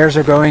individual bears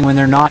are going when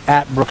they're not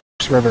at Brooks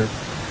River.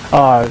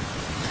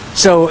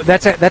 So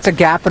that's a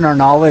gap in our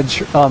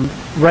knowledge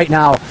right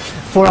now.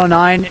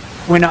 409,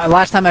 when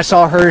last time I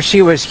saw her,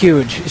 she was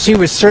huge. She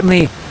was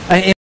certainly,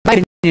 in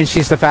my opinion,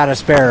 she's the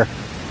fattest bear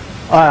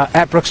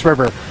at Brooks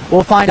River.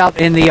 We'll find out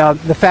in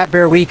the Fat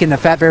Bear Week and the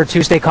Fat Bear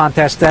Tuesday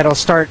contest that'll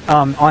start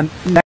on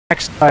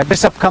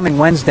this upcoming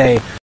Wednesday.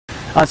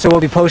 So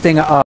we'll be posting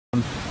a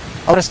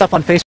lot of stuff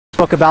on Facebook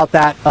about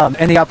that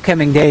in the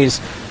upcoming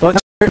days. But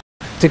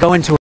to go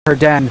into her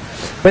den,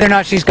 whether or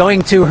not she's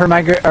going to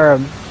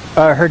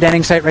her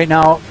denning site right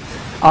now,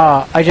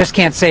 I just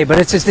can't say. But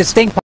it's a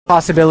distinct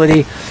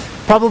possibility.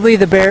 Probably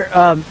the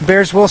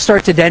bears will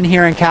start to den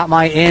here in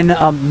Katmai in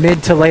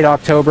mid to late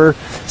October.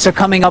 So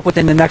coming up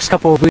within the next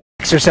couple of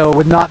weeks or so, it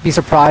would not be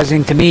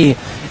surprising to me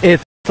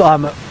if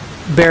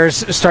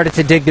bears started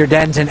to dig their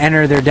dens and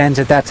enter their dens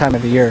at that time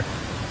of the year.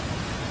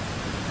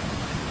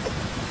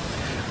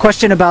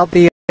 Question about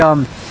the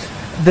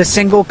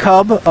single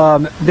cub.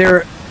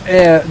 There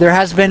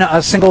has been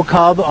a single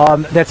cub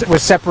that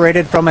was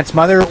separated from its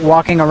mother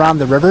walking around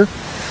the river.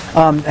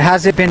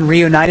 Has it been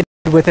reunited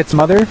with its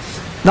mother?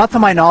 Not to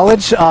my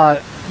knowledge.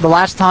 The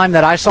last time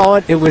that I saw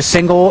it, it was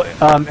single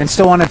and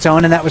still on its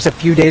own, and that was a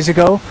few days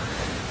ago.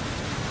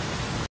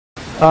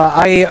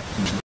 I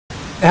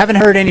haven't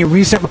heard any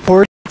recent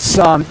reports.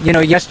 You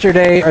know,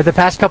 yesterday or the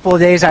past couple of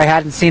days, I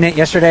hadn't seen it.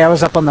 Yesterday, I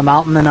was up on the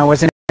mountain and I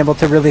wasn't able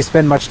to really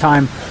spend much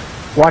time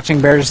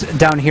watching bears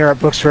down here at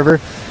Brooks River.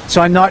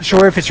 So I'm not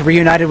sure if it's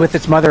reunited with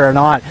its mother or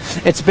not.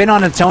 It's been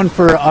on its own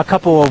for a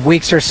couple of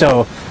weeks or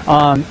so,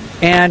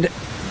 and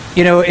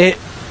you know, it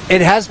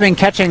has been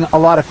catching a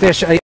lot of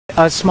fish.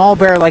 A small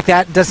bear like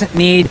that doesn't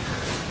need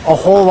a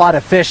whole lot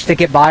of fish to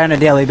get by on a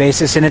daily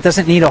basis, and it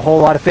doesn't need a whole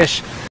lot of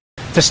fish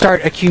to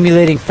start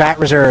accumulating fat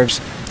reserves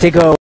to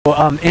go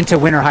into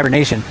winter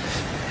hibernation.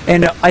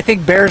 And I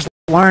think bears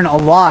learn a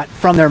lot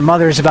from their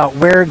mothers about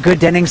where good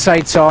denning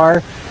sites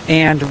are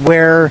and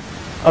where,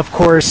 of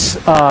course,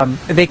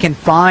 they can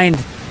find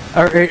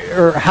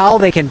or how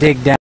they can dig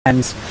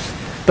dens.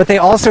 But they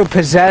also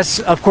possess,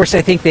 of course,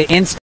 I think the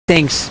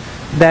instincts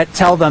that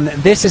tell them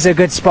this is a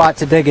good spot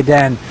to dig a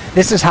den.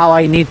 This is how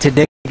I need to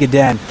dig a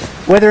den.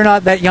 Whether or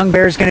not that young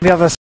bear is going to be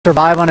able to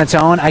survive on its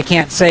own, I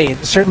can't say.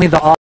 Certainly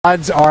the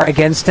odds are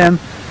against him.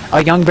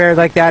 A young bear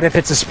like that, if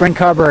it's a spring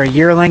cub or a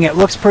yearling, it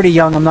looks pretty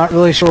young. I'm not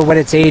really sure what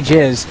its age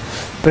is,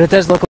 but it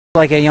does look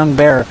like a young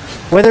bear.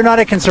 Whether or not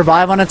it can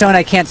survive on its own,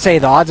 I can't say.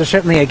 The odds are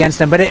certainly against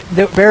him, but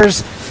the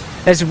bears,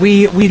 as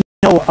we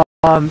know,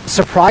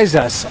 surprise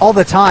us all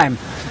the time.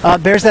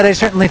 Bears that I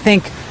certainly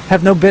think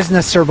have no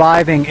business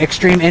surviving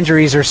extreme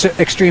injuries or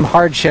extreme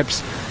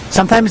hardships.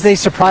 Sometimes they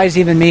surprise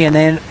even me and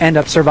then end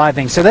up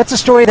surviving. So that's a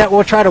story that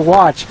we'll try to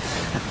watch.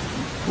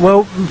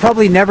 We'll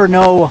probably never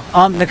know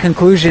the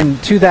conclusion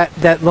to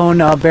that lone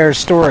bear's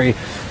story.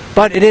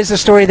 But it is a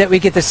story that we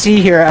get to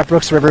see here at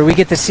Brooks River. We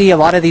get to see a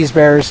lot of these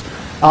bears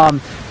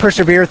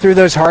persevere through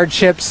those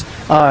hardships,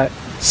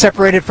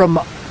 separated from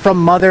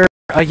mother,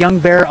 a young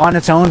bear on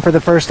its own for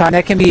the first time.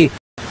 That can be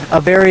a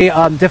very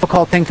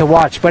difficult thing to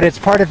watch, but it's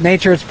part of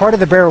nature, it's part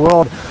of the bear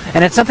world,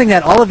 and it's something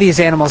that all of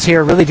these animals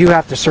here really do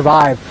have to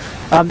survive.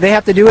 They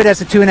have to do it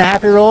as a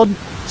 2.5-year-old.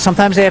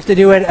 Sometimes they have to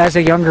do it as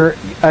a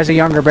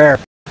younger bear.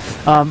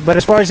 But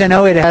as far as I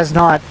know, it has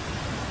not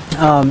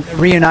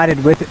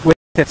reunited with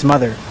its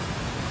mother.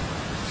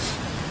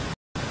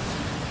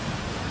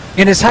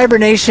 And is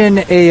hibernation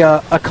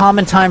a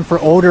common time for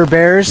older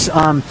bears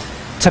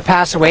to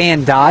pass away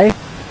and die?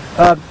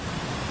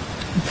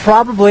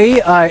 Probably.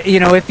 You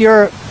know, if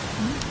you're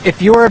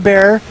a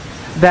bear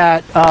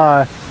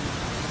that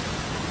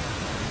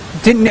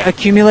didn't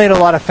accumulate a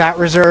lot of fat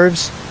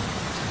reserves,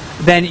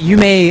 then you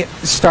may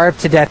starve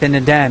to death in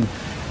a den.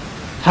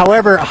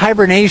 However,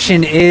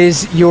 hibernation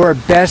is your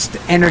best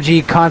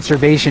energy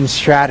conservation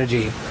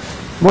strategy.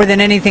 More than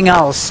anything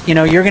else, you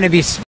know, you're going to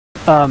be,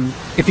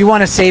 if you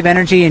want to save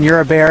energy and you're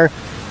a bear,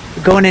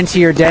 going into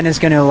your den is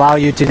going to allow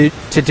you to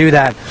do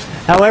that.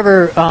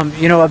 However,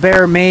 you know, a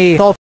bear may,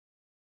 all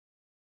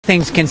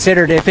things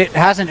considered, if it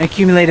hasn't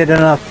accumulated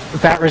enough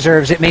fat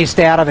reserves, it may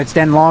stay out of its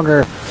den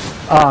longer,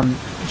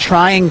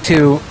 trying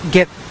to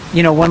get,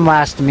 you know, one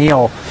last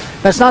meal.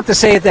 That's not to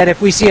say that if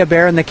we see a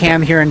bear in the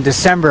cam here in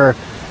December,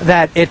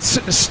 that it's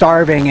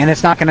starving and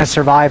it's not going to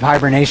survive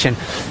hibernation.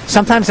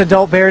 Sometimes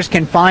adult bears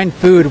can find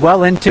food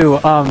well into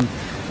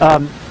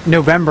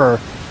November,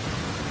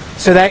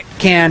 so that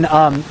can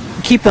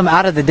keep them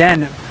out of the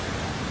den.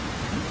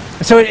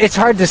 So it's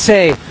hard to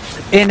say.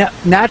 In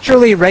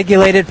naturally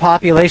regulated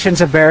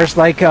populations of bears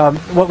like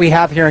what we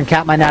have here in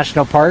Katmai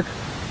National Park,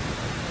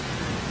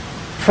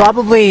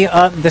 probably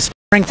the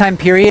springtime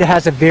period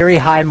has a very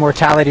high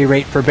mortality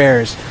rate for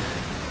bears.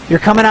 You're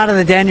coming out of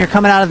the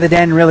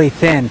den really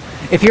thin.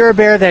 If you're a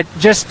bear that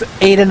just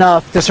ate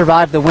enough to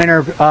survive the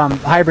winter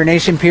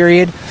hibernation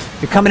period,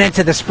 you're coming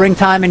into the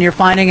springtime and you're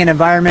finding an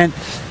environment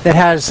that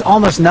has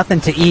almost nothing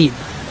to eat.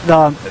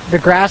 The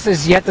grass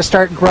is yet to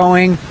start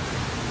growing.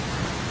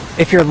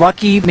 If you're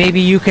lucky, maybe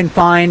you can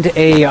find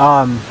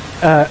a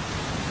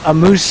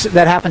moose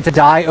that happened to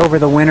die over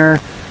the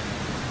winter.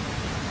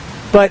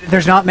 But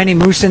there's not many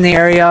moose in the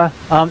area.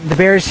 The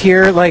bears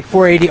here, like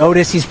 480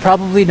 Otis, he's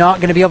probably not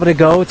going to be able to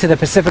go to the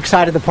Pacific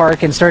side of the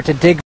park and start to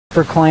dig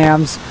for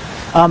clams.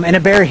 And a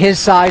bear his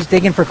size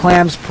digging for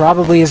clams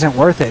probably isn't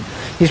worth it.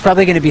 He's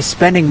probably going to be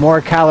spending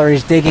more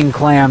calories digging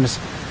clams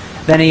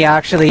than he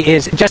actually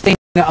is ingesting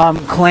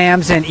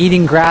clams and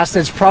eating grass.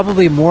 That's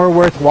probably more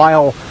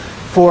worthwhile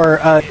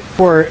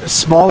for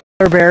smaller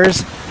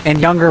bears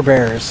and younger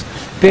bears.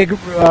 Big,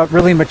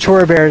 really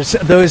mature bears,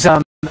 those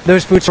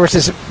food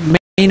sources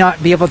may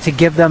not be able to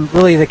give them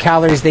really the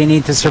calories they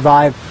need to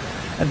survive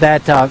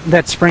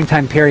that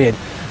springtime period.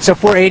 So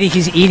 480,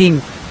 he's eating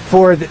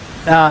for the,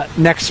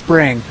 next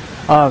spring.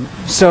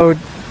 So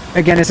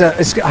again, is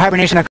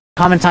hibernation a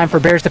common time for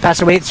bears to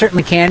pass away? It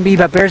certainly can be,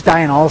 but bears die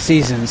in all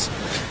seasons.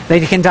 They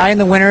can die in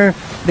the winter.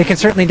 They can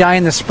certainly die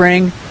in the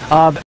spring.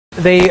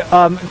 They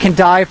can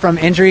die from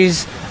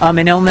injuries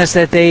and illness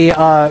that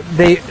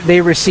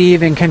they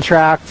receive and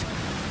contract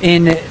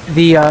in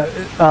the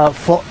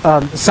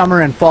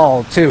summer and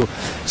fall too.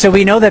 So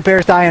we know that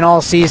bears die in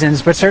all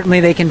seasons, but certainly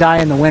they can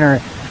die in the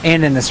winter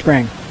and in the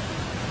spring.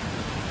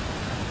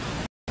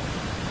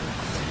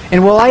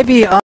 And will I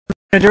be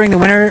during the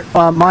winter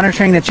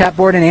monitoring the chat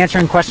board and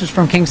answering questions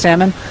from King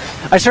Salmon?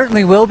 I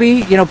certainly will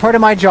be. You know, part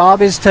of my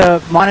job is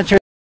to monitor.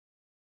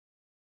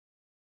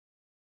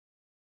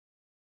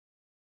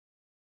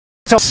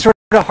 So it's sort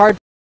of hard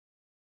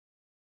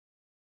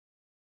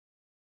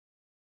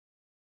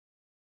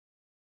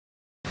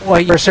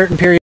for a certain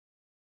period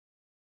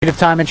of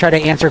time and try to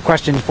answer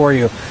questions for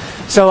you.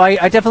 So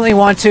I definitely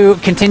want to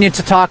continue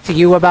to talk to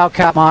you about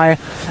Katmai,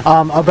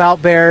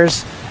 about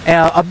bears,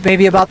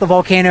 maybe about the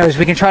volcanoes.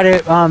 We can try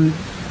to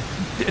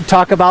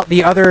talk about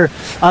the other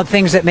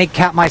things that make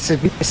Katmai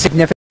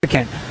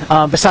significant,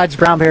 besides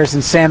brown bears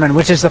and salmon,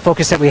 which is the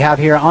focus that we have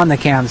here on the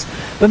cams.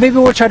 But maybe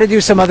we'll try to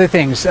do some other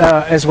things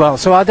as well.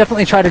 So I'll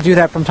definitely try to do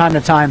that from time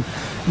to time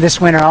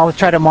this winter. I'll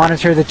try to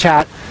monitor the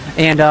chat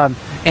and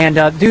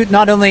do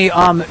not only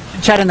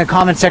chat in the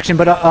comment section,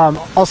 but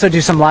also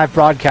do some live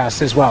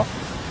broadcasts as well.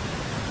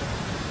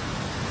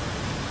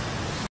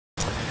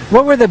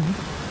 What were the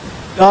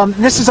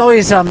this is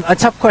always a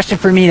tough question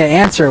for me to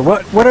answer.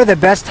 What are the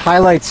best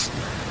highlights,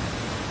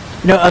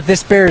 you know, of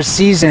this bear's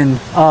season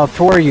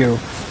for you?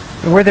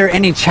 Were there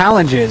any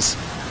challenges?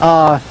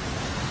 Yeah,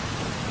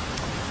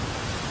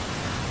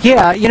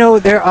 you know,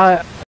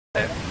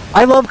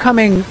 I love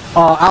coming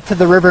out to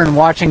the river and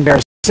watching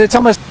bears. It's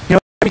almost, you know,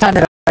 every time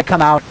that I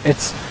come out,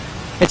 it's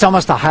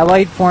almost a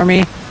highlight for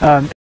me.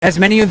 As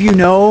many of you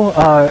know,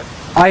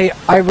 I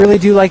really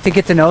do like to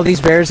get to know these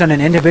bears on an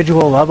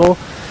individual level.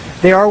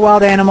 They are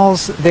wild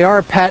animals. They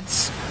are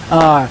pets.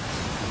 Or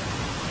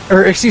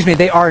excuse me,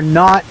 they are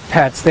not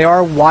pets. They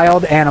are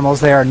wild animals.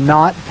 They are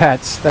not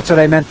pets. That's what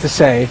I meant to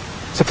say.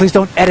 So please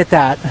don't edit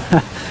that.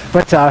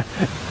 But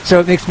so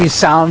it makes me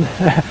sound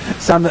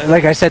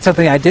like I said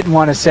something I didn't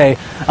want to say.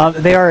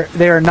 They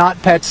are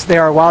not pets. They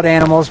are wild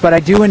animals. But I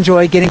do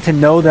enjoy getting to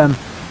know them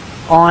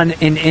on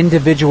an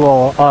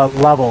individual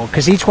level,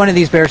 because each one of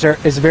these bears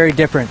is very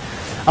different.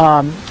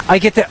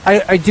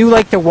 I do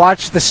like to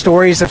watch the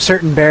stories of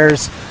certain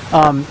bears.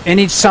 And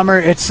each summer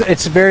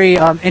it's very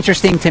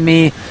interesting to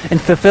me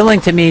and fulfilling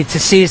to me to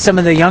see some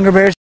of the younger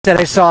bears that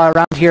I saw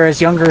around here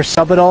as younger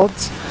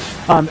subadults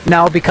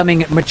now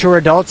becoming mature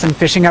adults and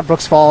fishing at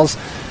Brooks Falls,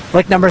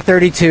 like number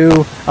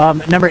 32,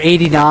 number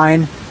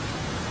 89.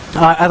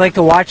 I like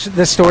to watch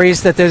the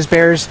stories that those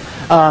bears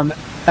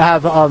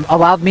have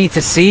allowed me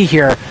to see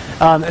here.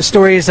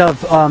 Stories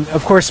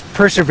of course,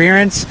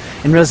 perseverance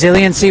and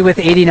resiliency with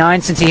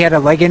 89, since he had a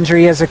leg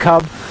injury as a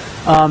cub.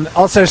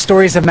 Also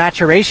stories of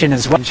maturation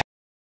as well.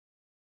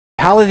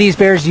 How are these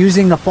bears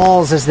using the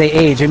falls as they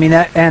age? I mean,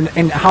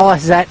 and how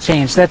has that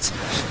changed? That's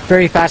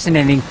very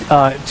fascinating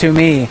to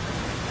me.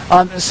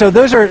 So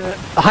those are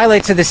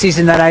highlights of the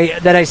season that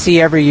I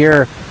see every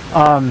year.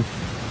 I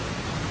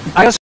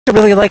also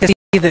really like to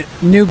see the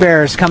new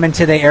bears come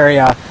into the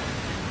area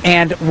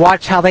and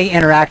watch how they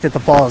interact at the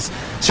falls.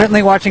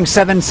 Certainly watching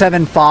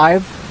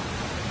 775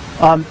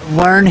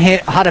 learn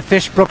how to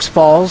fish Brooks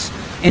Falls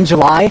in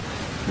July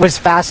was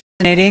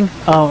fascinating.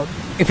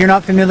 If you're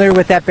not familiar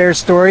with that bear's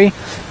story,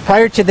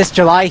 prior to this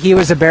July, he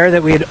was a bear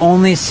that we had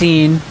only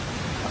seen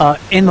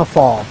in the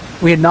fall.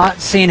 We had not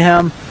seen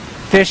him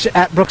fish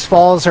at Brooks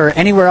Falls or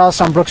anywhere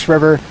else on Brooks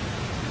River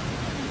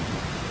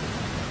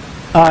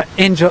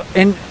in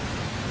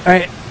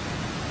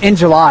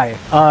July.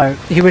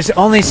 He was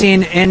only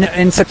seen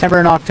in September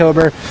and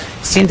October.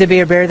 Seemed to be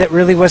a bear that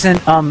really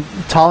wasn't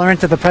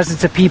tolerant of the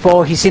presence of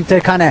people. He seemed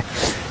to kind of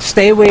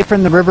stay away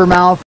from the river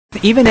mouth.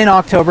 Even in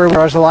October, where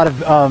there was a lot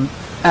of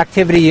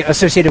activity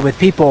associated with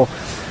people.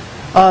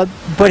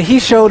 But he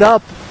showed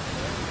up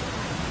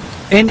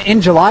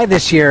in July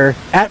this year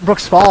at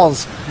Brooks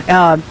Falls,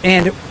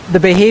 and the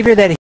behavior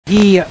that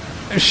he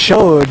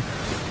showed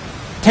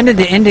tended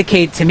to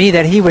indicate to me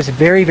that he was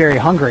very, very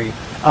hungry.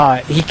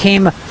 He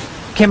came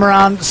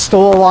around,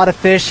 stole a lot of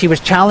fish. He was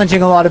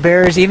challenging a lot of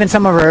bears. Even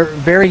some of our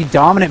very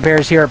dominant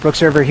bears here at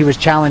Brooks River, he was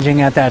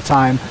challenging at that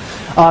time.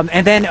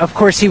 And then, of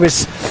course, he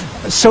was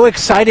so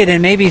excited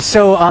and maybe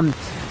so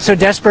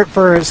desperate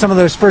for some of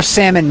those first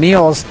salmon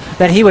meals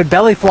that he would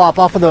belly flop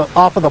off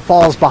of the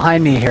falls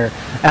behind me here.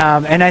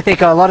 And I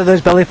think a lot of those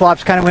belly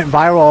flops kind of went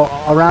viral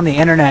around the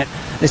internet.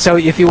 So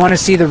if you want to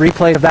see the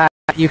replay of that,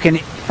 you can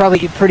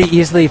probably pretty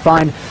easily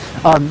find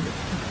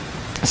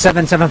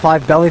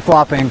 775 belly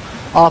flopping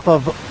off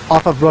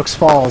of Brooks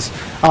Falls.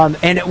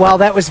 And while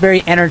that was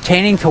very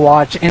entertaining to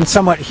watch and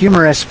somewhat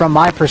humorous from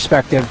my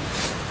perspective,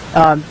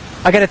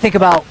 I got to think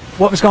about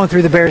what was going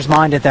through the bear's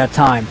mind at that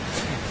time.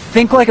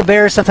 Think like a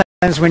bear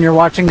sometimes when you're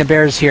watching the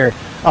bears here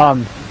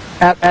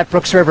at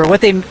Brooks River.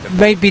 What they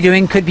might be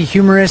doing could be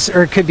humorous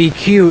or it could be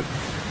cute,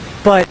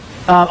 but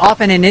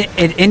often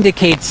it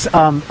indicates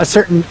a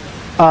certain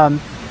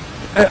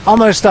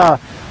almost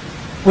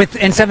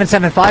in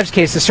 775's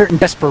case, a certain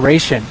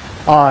desperation.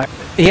 I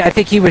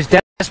think he was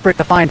desperate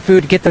to find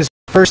food, to get those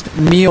first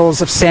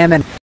meals of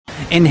salmon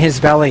in his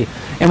belly.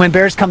 And when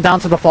bears come down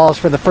to the falls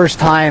for the first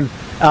time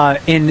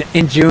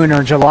in June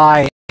or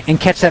July and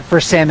catch that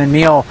first salmon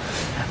meal,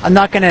 I'm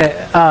not going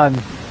to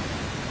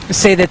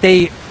say that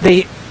they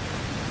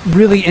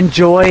really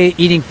enjoy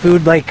eating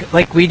food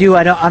like we do.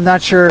 I'm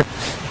not sure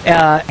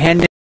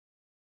handling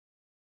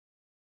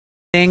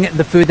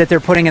the food that they're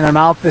putting in their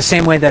mouth the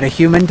same way that a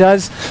human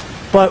does.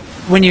 But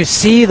when you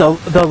see the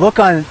look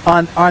on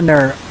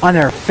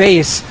their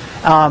face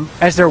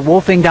as they're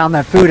wolfing down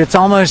that food, it's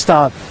almost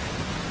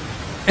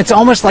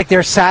like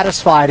they're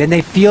satisfied and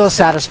they feel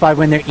satisfied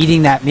when they're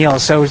eating that meal.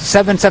 So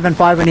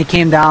 775, when he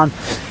came down,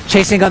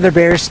 chasing other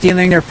bears,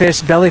 stealing their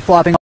fish, belly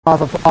flopping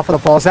off of the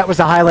falls, that was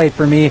the highlight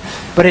for me.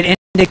 But it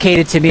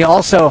indicated to me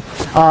also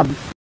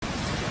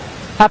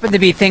happened to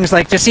be things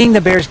like just seeing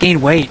the bears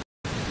gain weight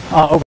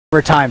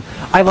over time.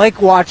 I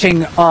like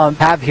watching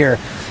have here.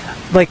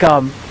 Like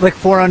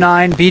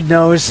 409, bead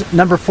nose,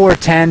 number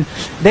 410.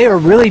 They are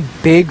really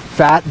big,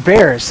 fat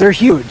bears. They're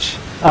huge.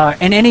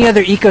 In any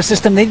other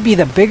ecosystem, they'd be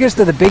the biggest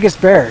of the biggest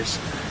bears,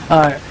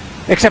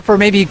 except for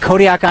maybe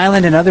Kodiak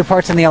Island and other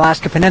parts in the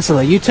Alaska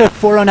Peninsula. You took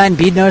 409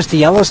 bead nose to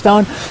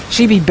Yellowstone,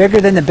 she'd be bigger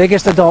than the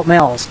biggest adult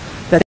males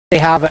that they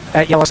have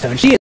at Yellowstone.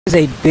 She is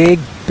a big,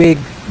 big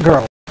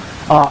girl.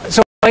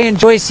 So I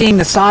enjoy seeing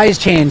the size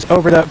change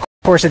over the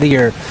course of the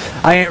year.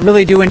 I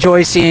really do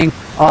enjoy seeing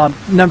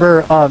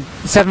number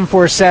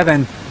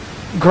 747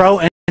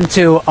 grow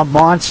into a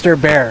monster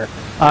bear.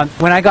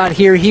 When I got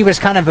here, he was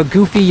kind of a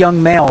goofy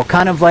young male,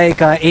 kind of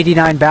like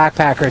 89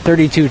 backpacker,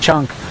 32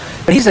 chunk.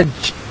 But he's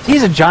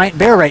a giant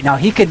bear right now.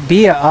 He could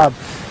be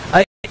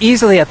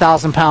easily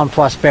 1,000-pound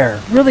plus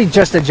bear. Really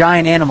just a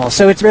giant animal.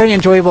 So it's very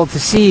enjoyable to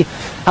see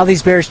how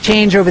these bears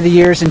change over the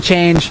years and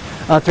change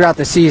throughout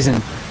the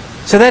season.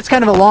 So that's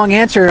kind of a long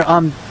answer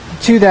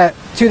to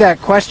that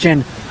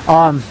question.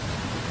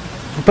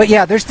 But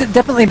yeah, there's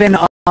definitely been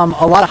a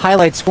lot of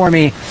highlights for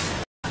me.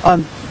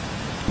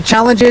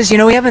 Challenges,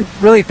 we haven't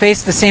really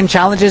faced the same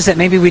challenges that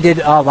maybe we did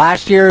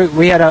last year.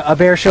 We had a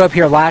bear show up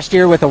here last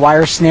year with a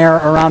wire snare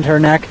around her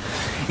neck,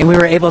 and we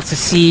were able to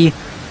see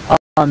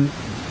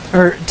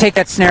or take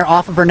that snare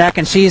off of her neck,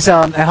 and she's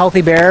a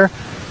healthy bear.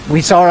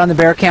 We saw her on the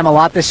bear cam a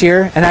lot this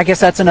year, and I guess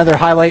that's another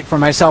highlight for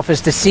myself,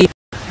 is to see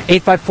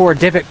 854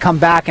 Divot come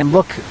back and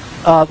look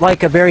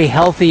like a very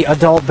healthy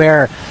adult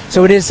bear.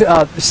 So it is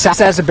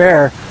sass as a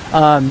bear,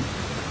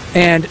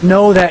 and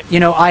know that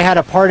I had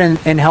a part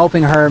in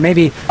helping her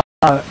maybe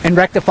and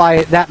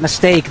rectify that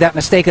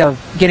mistake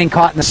of getting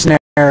caught in the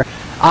snare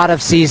out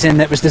of season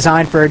that was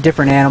designed for a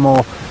different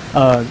animal.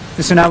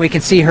 So now we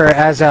can see her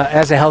as a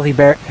healthy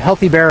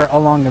bear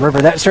along the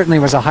river. That certainly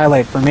was a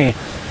highlight for me.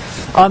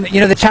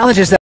 The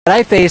challenges that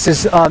I face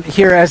is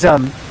here as a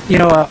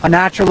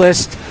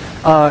naturalist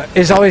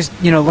is always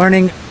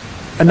learning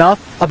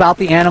enough about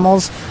the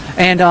animals,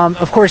 and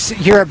of course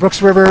here at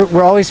Brooks River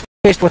we're always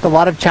faced with a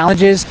lot of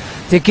challenges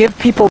to give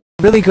people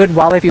really good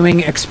wildlife viewing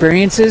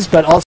experiences,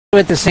 but also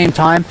at the same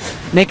time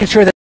making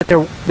sure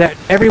that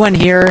everyone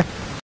here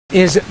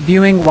is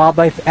viewing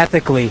wildlife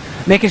ethically,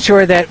 making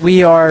sure that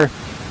we are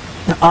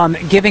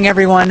giving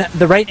everyone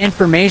the right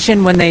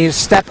information when they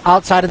step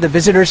outside of the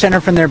visitor center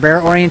from their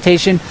bear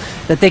orientation,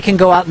 that they can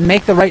go out and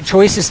make the right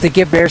choices to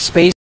give bears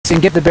space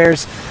and give the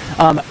bears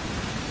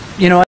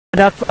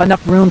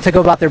enough room to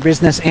go about their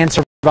business and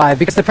survive,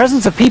 because the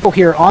presence of people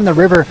here on the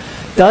river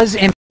does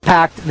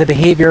impact the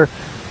behavior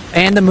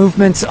and the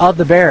movements of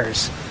the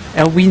bears.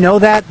 And we know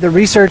that the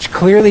research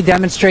clearly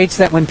demonstrates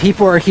that when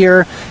people are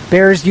here,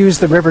 bears use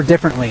the river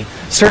differently.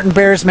 Certain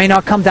bears may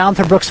not come down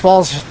to Brooks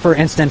Falls, for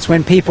instance,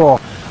 when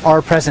people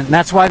are present. And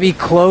that's why we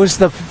close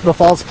the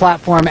falls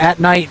platform at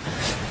night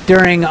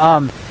during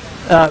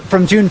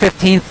from June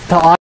 15th to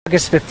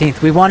August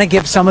 15th. We want to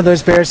give some of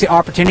those bears the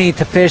opportunity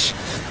to fish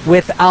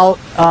without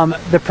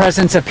the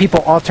presence of people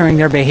altering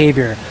their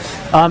behavior.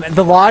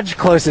 The lodge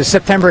closes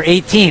September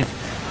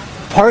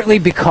 18th, partly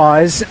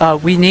because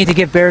we need to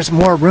give bears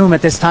more room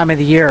at this time of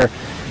the year.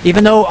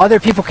 Even though other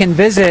people can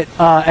visit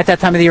at that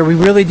time of the year, we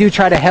really do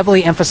try to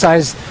heavily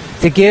emphasize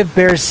to give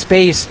bears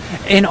space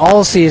in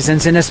all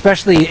seasons, and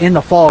especially in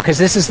the fall, because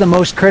this is the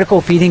most critical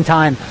feeding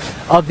time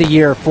of the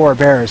year for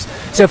bears.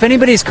 So if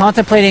anybody's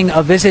contemplating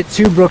a visit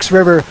to Brooks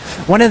River,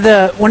 one of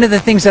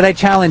the things that I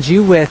challenge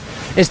you with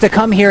is to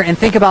come here and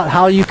think about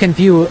how you can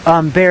view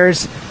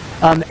bears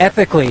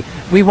ethically.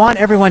 We want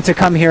everyone to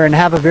come here and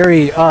have a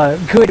very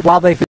good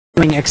wildlife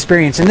viewing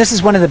experience, and this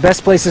is one of the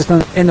best places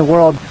in the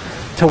world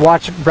to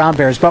watch brown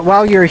bears. But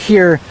while you're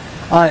here,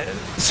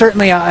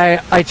 certainly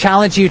I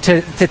challenge you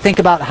to think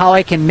about how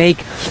I can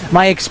make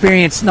my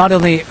experience not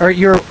only, or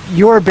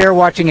your bear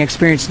watching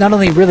experience not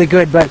only really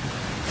good, but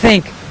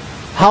think,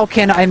 how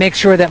can I make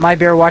sure that my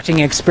bear watching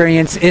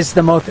experience is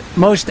the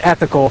most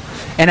ethical,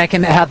 and I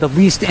can have the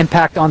least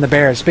impact on the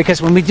bears?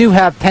 Because when we do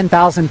have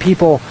 10,000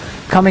 people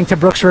coming to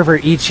Brooks River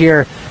each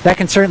year, that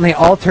can certainly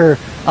alter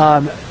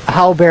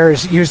how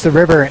bears use the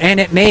river, and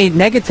it may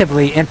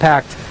negatively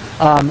impact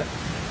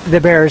the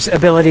bear's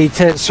ability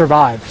to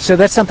survive. So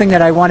that's something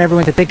that I want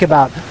everyone to think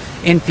about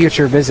in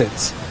future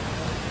visits.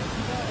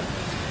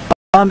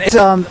 It's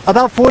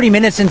about 40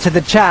 minutes into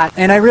the chat,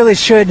 and I really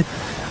should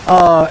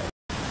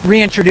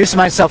reintroduce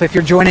myself if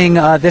you're joining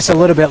this a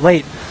little bit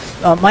late.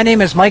 My name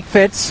is Mike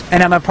Fitz,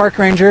 and I'm a park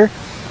ranger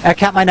at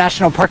Katmai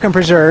National Park and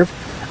Preserve.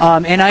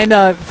 And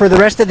I'm, for the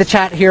rest of the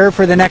chat here,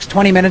 for the next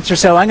 20 minutes or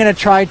so, I'm going to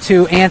try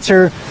to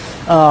answer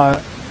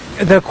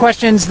the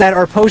questions that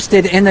are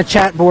posted in the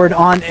chat board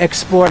on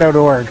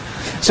explore.org.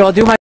 So I'll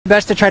do my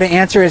best to try to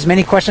answer as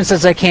many questions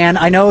as I can.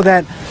 I know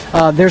that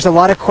there's a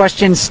lot of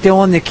questions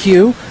still in the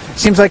queue.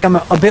 Seems like I'm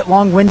a bit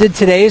long-winded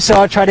today, so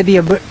I'll try to be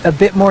a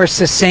bit more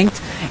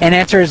succinct and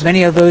answer as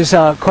many of those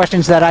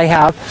questions that I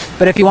have.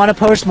 But if you want to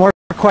post more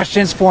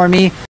questions for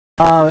me,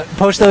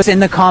 post those in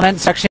the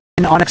comment section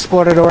on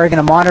explore.org, and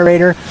a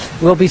moderator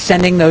will be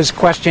sending those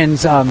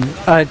questions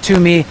to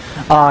me,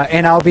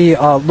 and I'll be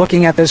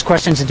looking at those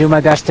questions and do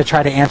my best to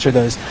try to answer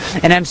those.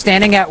 And I'm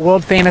standing at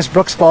world-famous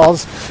Brooks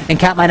Falls in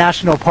Katmai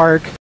National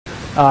Park.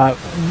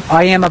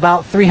 I am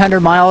about 300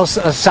 miles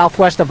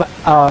southwest of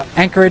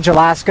Anchorage,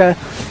 Alaska,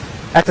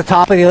 at the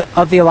top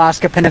of the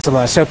Alaska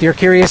Peninsula. So if you're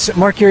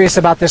more curious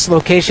about this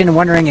location and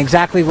wondering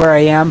exactly where I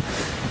am,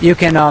 you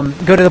can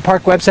go to the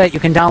park website. You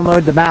can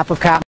download the map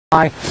of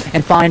Katmai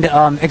and find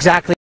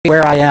exactly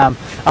where I am.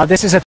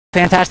 This is a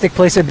fantastic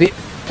place to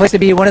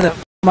be. One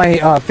of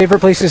my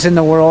favorite places in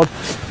the world,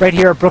 right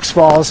here at Brooks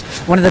Falls.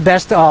 One of the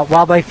best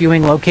wildlife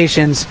viewing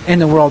locations in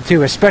the world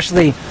too,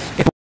 especially if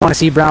you want to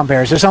see brown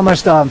bears. There's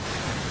almost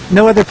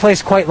no other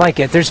place quite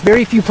like it. There's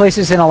very few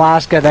places in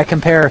Alaska that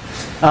compare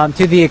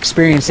to the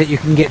experience that you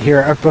can get here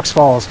at Brooks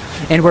Falls.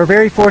 And we're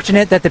very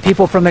fortunate that the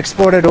people from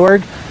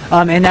explore.org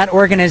and that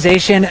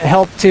organization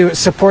help to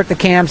support the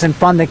cams and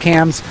fund the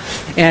cams,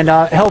 and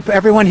help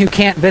everyone who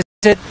can't visit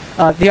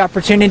the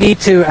opportunity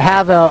to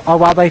have a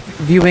wildlife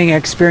viewing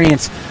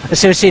experience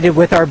associated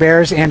with our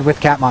bears and with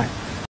Katmai.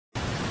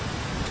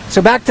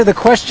 So back to the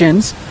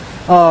questions.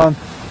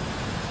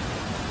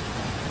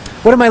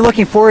 What am I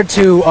looking forward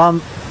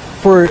to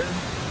for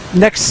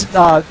next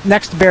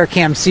bear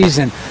cam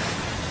season?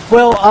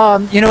 Well,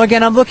 you know,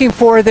 again, I'm looking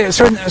for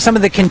some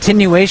of the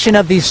continuation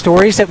of these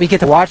stories that we get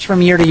to watch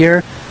from year to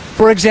year.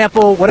 For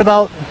example, what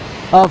about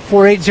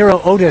 480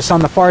 Otis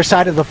on the far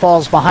side of the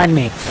falls behind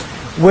me?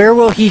 Where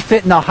will he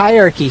fit in the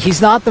hierarchy?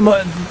 He's not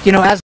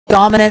as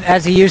dominant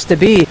as he used to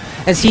be.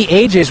 As he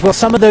ages, will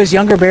some of those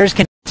younger bears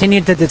continue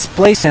to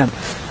displace him?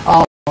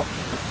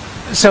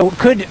 So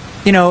could,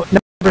 number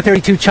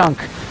 32 Chunk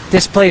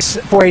displace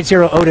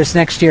 480 Otis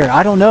next year?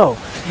 I don't know.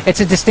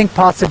 It's a distinct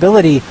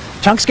possibility.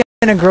 Chunk's going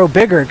to grow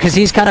bigger because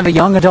he's kind of a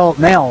young adult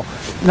male.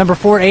 Number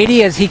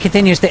 480, as he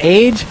continues to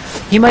age,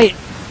 he might,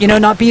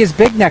 not be as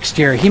big next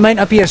year. He might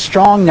not be as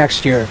strong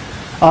next year.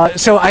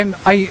 So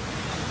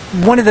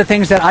one of the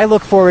things that I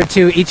look forward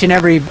to each and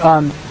every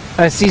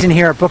season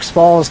here at Brooks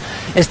Falls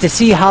is to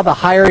see how the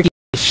hierarchy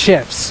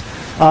shifts.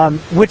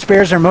 Which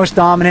bears are most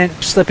dominant,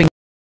 slipping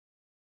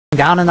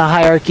down in the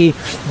hierarchy.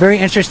 Very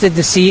interested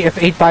to see if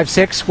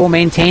 856 will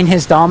maintain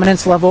his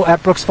dominance level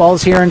at Brooks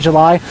Falls here in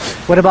July.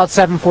 What about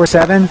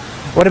 747?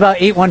 What about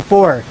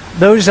 814?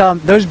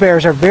 Those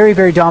bears are very,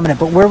 very dominant,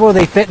 but where will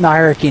they fit in the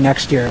hierarchy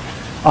next year?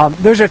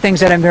 Those are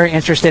things that I'm very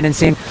interested in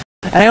seeing.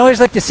 And I always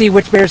like to see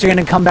which bears are going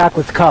to come back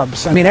with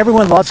cubs. I mean,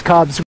 everyone loves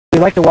cubs. We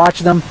like to watch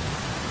them.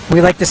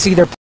 We like to see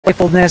their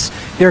playfulness,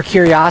 their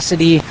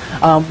curiosity.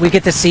 We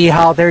get to see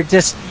how they're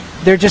just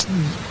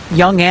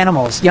young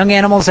animals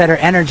that are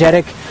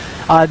energetic.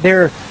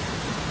 They're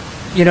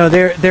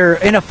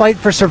in a fight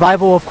for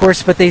survival, of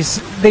course, but they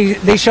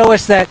show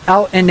us that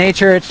out in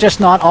nature, it's just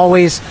not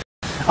always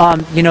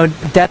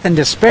death and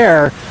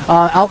despair.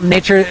 Out in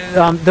nature,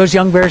 those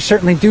young bears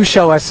certainly do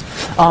show us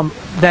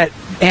that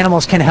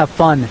animals can have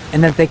fun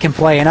and that they can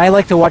play. And I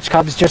like to watch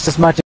cubs just as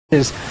much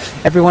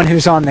everyone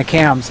who's on the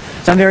cams.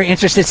 So I'm very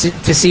interested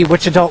to see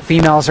which adult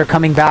females are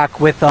coming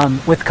back with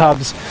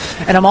cubs.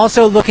 And I'm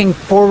also looking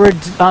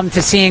forward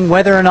to seeing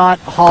whether or not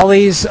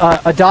Holly's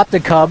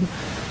adopted cub,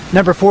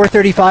 number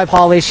 435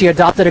 Holly, she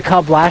adopted a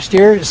cub last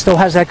year, still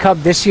has that cub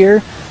this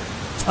year.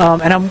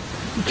 And I'm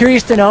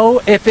curious to know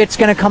if it's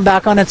going to come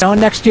back on its own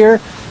next year,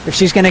 if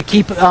she's going to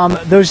keep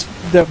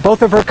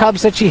both of her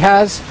cubs that she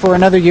has for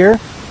another year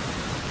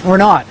or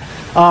not.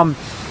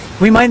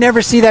 We might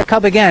never see that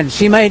cub again.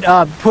 She might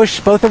push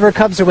both of her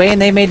cubs away,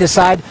 and they may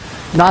decide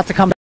not to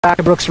come back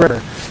to Brooks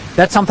River.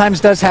 That sometimes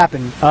does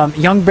happen.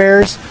 Young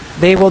bears,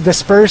 they will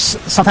disperse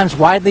sometimes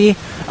widely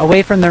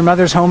away from their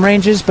mother's home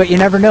ranges, but you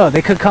never know.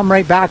 They could come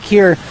right back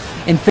here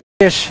and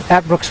fish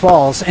at Brooks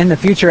Falls in the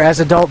future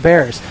as adult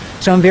bears.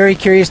 So I'm very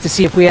curious to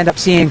see if we end up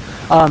seeing,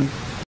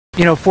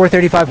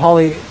 435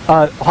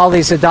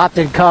 Holly's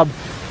adopted cub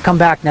come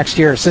back next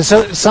year. So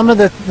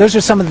those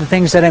are some of the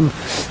things that I'm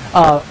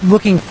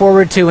looking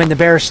forward to in the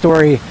bear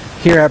story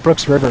here at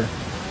Brooks River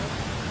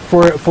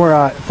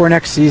for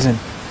next season.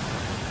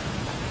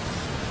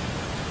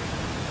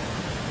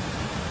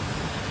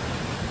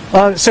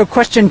 So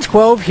question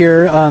 12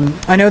 here.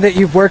 I know that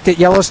you've worked at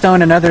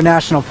Yellowstone and other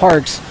national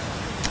parks.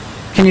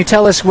 Can you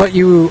tell us what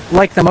you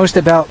like the most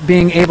about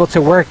being able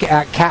to work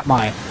at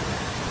Katmai?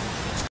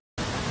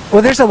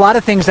 Well, there's a lot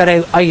of things that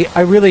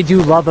I really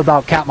do love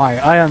about Katmai.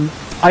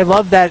 I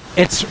love that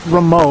it's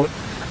remote.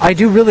 I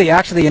do really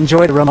actually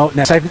enjoy the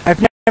remoteness.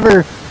 I've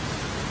never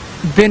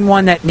been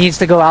one that needs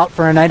to go out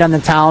for a night on the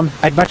town.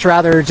 I'd much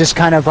rather just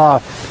kind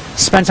of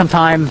spend some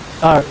time,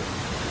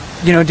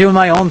 doing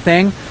my own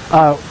thing,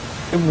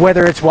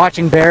 whether it's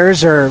watching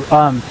bears or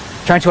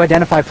trying to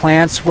identify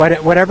plants,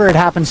 whatever it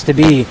happens to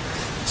be.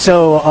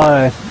 So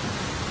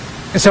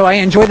I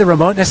enjoy the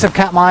remoteness of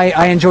Katmai.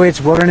 I enjoy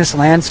its wilderness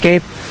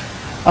landscape.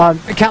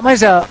 Katmai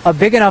is a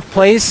big enough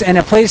place, and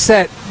a place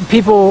that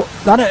people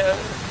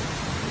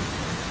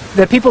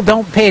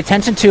don't pay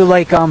attention to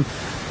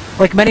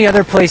like many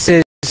other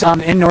places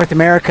in North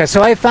America.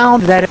 So I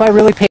found that if I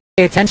really pay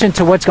attention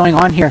to what's going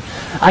on here,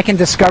 I can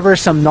discover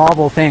some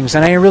novel things,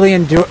 and I really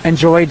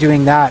enjoy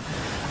doing that.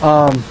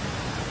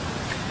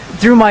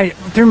 Through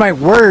my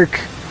work,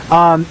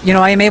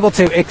 I am able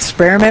to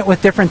experiment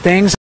with different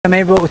things. I'm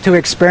able to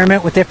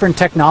experiment with different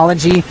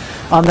technology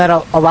that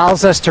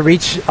allows us to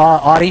reach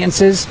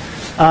audiences.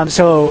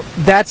 So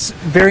that's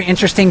very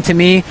interesting to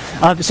me.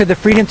 So the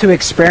freedom to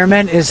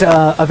experiment is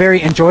a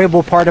very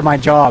enjoyable part of my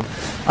job.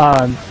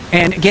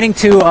 And getting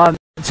to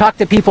talk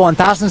to people, and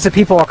thousands of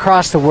people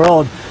across the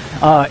world,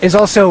 is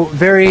also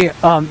very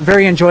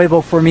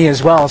enjoyable for me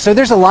as well. So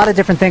there's a lot of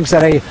different things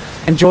that I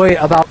enjoy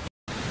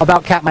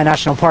about Katmai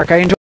National Park. I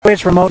enjoy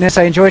its remoteness.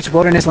 I enjoy its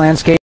wilderness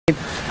landscape.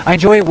 I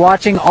enjoy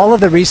watching all of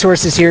the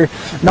resources here.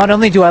 Not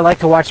only do I like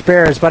to watch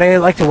bears, but I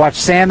like to watch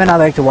salmon. I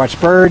like to watch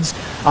birds.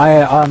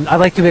 I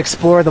like to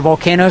explore the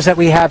volcanoes that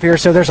we have here.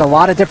 So there's a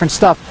lot of different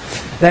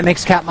stuff that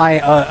makes Katmai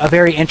a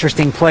very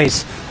interesting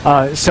place.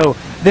 So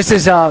this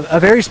is a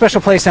very special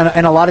place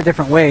in a lot of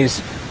different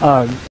ways.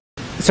 And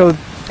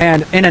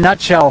in a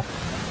nutshell,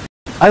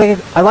 I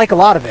like a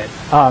lot of it.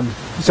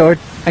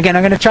 Again,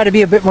 I'm going to try to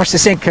be a bit more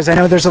succinct because I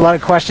know there's a lot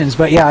of questions,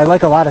 but yeah, I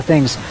like a lot of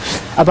things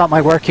about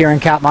my work here in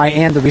Katmai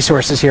and the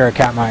resources here at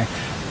Katmai.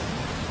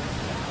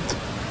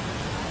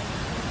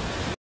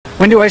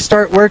 When do I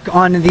start work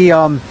on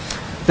the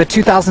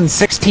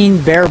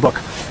 2016 Bear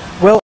Book?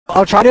 Well,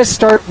 I'll try to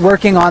start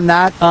working on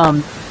that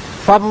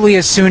probably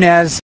as soon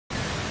as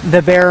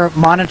the bear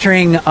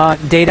monitoring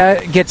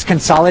data gets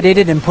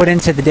consolidated and put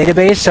into the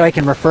database, so I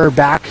can refer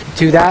back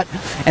to that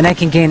and I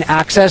can gain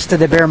access to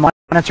the bear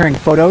monitoring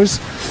photos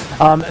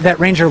that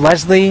Ranger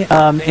Leslie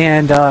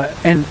and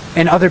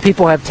other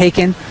people have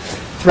taken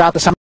throughout the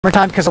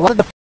summertime, because a lot of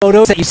the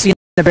photos that you see in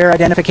the bear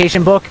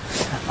identification book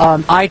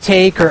I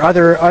take, or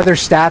other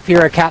staff here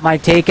at Katmai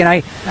take, and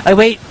I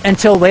wait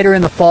until later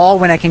in the fall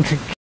when I can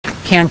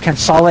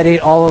consolidate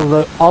all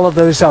of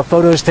those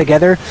photos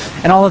together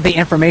and all of the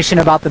information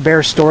about the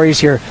bear stories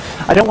here.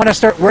 I don't want to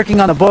start working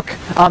on the book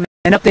and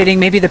updating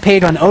maybe the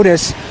page on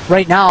Otis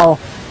right now,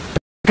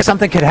 because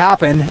something could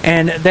happen,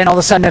 and then all of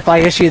a sudden if I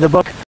issue the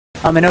book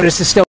and Otis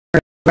is still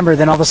November,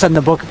 then all of a sudden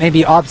the book may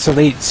be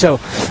obsolete. So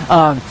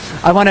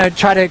I want to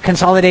try to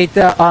consolidate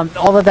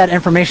all of that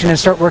information and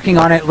start working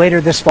on it later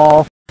this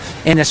fall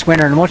and this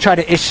winter, and we'll try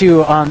to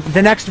issue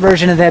the next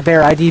version of that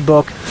Bear ID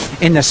book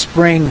in the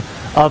spring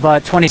of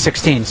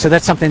 2016. So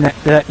that's something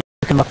that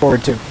you can look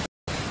forward to.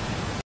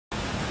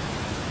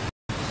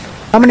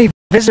 How many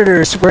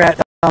visitors were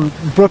at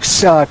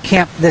Brooks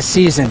Camp this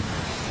season?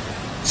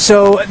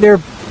 So there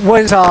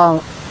was,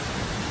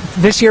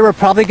 this year we're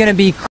probably going to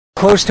be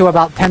close to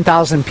about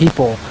 10,000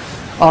 people.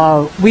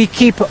 We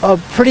keep a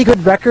pretty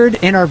good record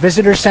in our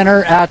visitor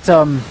center at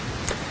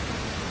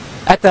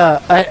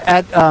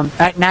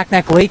Knack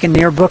Neck Lake and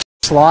near Brooks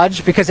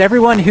Lodge, because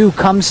everyone who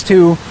comes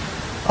to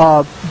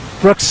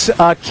Brooks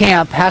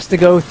Camp has to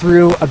go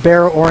through a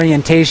bear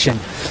orientation.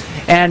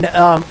 And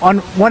on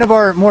one of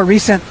our more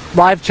recent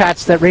live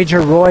chats that Ranger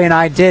Roy and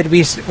I did,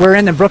 we're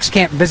in the Brooks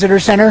Camp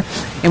Visitor Center,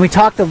 and we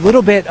talked a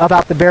little bit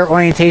about the bear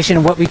orientation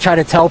and what we try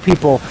to tell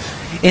people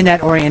in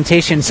that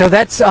orientation. So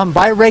that's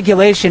by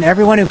regulation,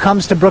 everyone who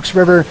comes to Brooks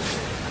River,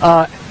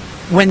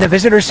 when the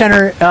Visitor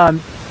Center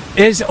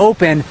is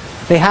open,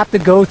 they have to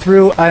go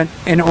through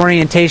an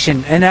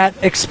orientation, and that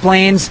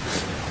explains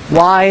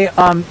why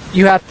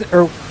you have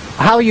to, or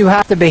how you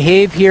have to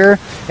behave here,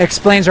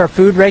 explains our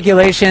food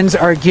regulations,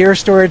 our gear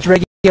storage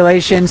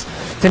regulations,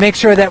 to make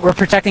sure that we're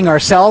protecting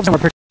ourselves and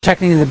we're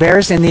protecting the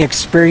bears and the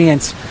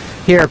experience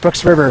here at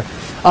Brooks River.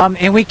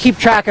 And we keep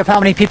track of how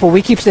many people,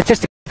 we keep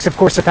statistics, of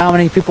course, of how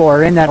many people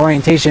are in that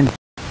orientation.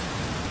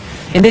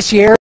 And this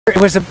year,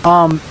 it was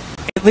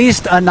at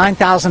least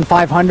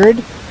 9,500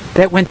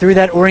 that went through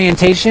that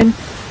orientation.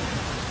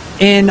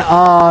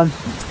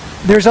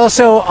 There's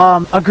also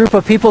a group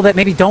of people that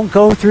maybe don't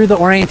go through the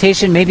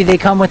orientation. Maybe they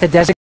come with a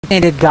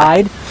designated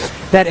guide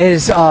that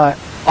is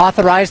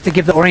authorized to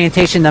give the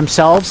orientation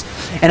themselves.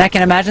 And I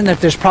can imagine that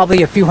there's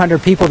probably a few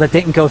hundred people that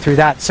didn't go through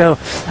that. So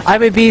I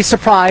would be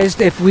surprised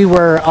if we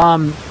were,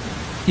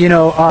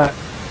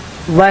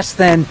 less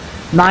than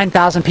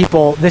 9,000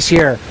 people this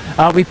year.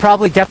 We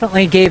probably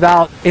definitely gave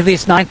out at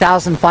least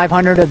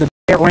 9,500 of the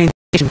bear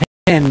orientation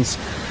pins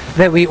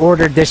that we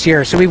ordered this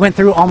year. So we went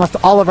through almost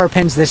all of our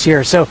pins this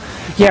year. So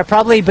yeah,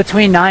 probably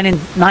between 9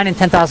 and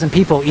 10,000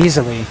 people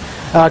easily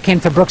came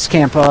to Brooks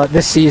Camp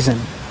this season.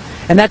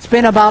 And that's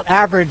been about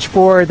average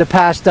for the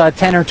past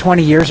 10 or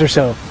 20 years or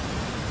so.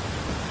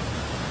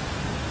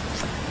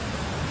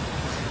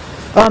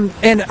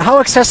 And how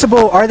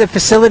accessible are the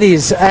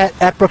facilities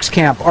at Brooks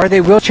Camp? Are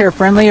they wheelchair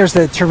friendly, or is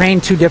the terrain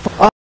too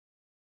difficult?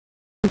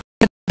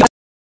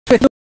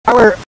 With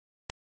our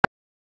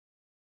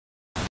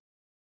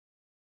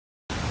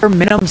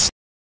minimum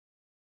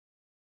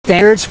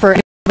standards for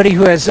anybody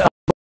who has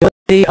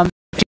ability.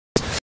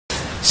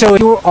 So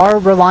if you are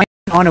relying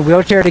on a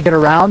wheelchair to get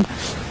around,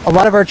 a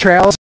lot of our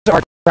trails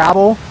are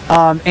gravel,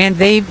 and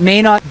they may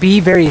not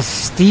be very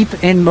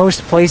steep in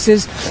most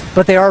places,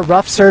 but they are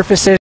rough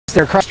surfaces.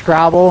 They're crushed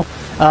gravel.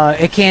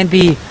 It can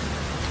be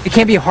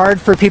hard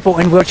for people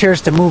in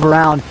wheelchairs to move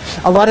around.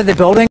 A lot of the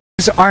buildings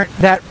aren't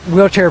that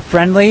wheelchair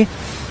friendly.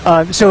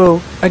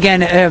 So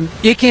again,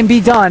 it can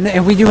be done,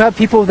 and we do have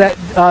people that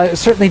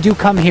certainly do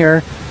come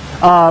here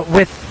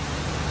with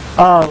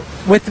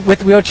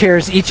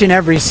wheelchairs each and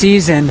every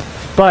season.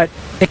 But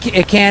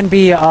it can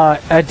be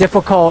a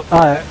difficult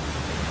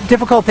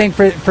thing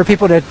for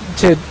people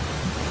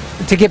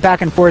to get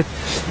back and forth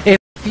if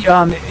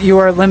you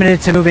are limited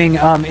to moving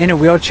in a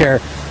wheelchair.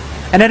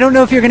 And I don't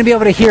know if you're going to be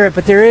able to hear it,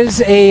 but there is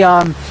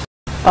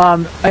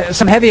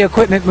some heavy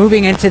equipment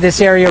moving into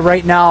this area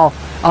right now.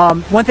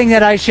 One thing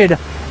that I should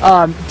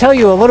tell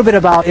you a little bit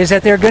about is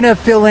that they're going to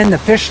fill in the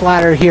fish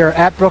ladder here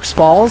at Brooks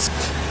Falls.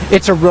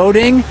 It's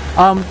eroding.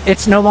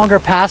 It's no longer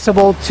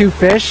passable to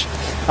fish.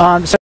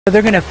 So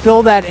they're going to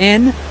fill that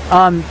in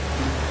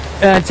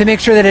to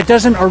make sure that it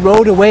doesn't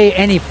erode away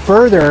any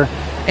further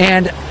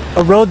and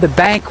erode the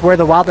bank where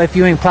the wildlife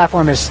viewing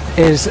platform is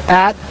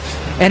at.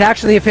 And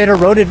actually, if it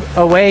eroded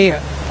away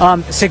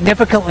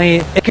significantly,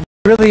 it could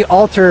really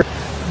alter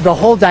the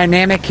whole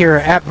dynamic here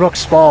at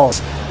Brooks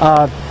Falls.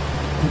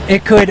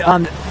 It could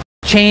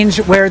change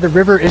where the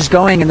river is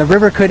going, and the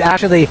river could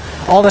actually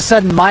all of a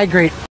sudden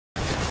migrate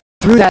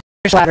through that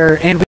fish ladder,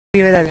 and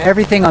we would have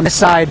everything on this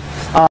side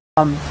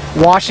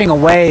washing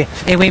away,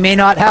 and we may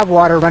not have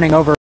water running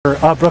over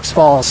Brooks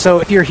Falls. So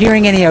if you're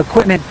hearing any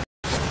equipment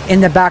in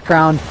the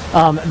background,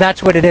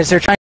 that's what it is. They're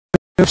trying to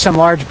move some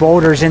large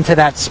boulders into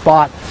that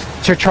spot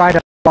to try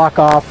to block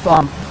off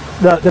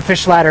the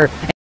fish ladder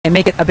and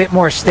make it a bit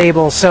more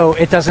stable so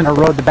it doesn't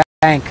erode the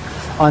bank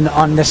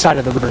on this side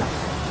of the river.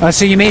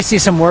 So you may see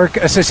some work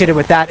associated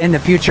with that in the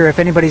future if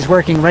anybody's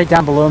working right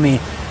down below me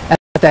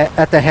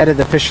at the head of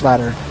the fish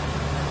ladder.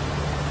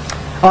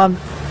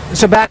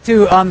 So back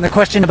to the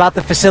question about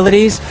the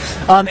facilities.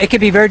 It can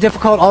be very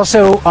difficult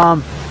also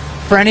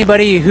for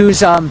anybody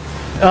who's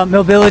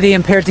mobility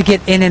impaired to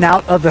get in and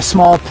out of the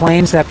small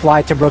planes that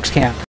fly to Brooks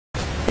Camp.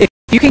 If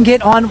you can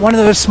get on one of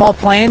those small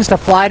planes to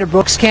fly to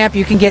Brooks Camp,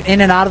 you can get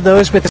in and out of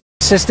those with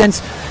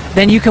assistance,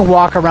 then you can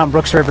walk around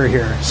Brooks River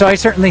here. So I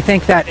certainly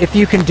think that if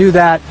you can do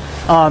that,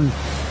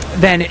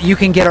 then you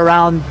can get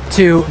around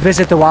to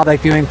visit the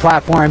wildlife viewing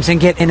platforms and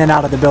get in and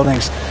out of the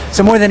buildings.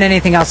 So more than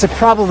anything else, it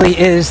probably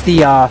is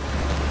the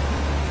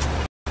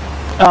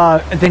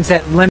things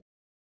that limit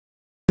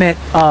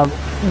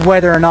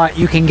whether or not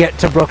you can get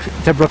to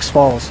Brooks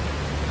Falls.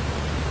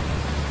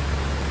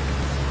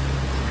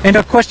 And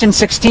question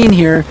 16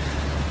 here: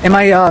 Am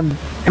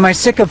I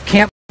sick of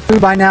camp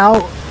food by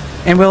now,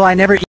 and will I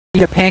never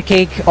eat a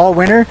pancake all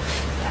winter?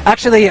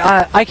 Actually,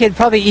 I could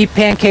probably eat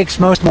pancakes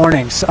most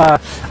mornings.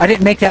 I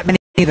didn't make that many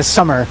this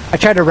summer. I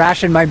tried to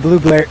ration my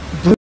blueberry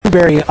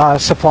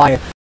supply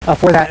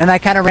for that, and I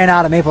kind of ran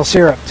out of maple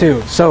syrup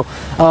too. So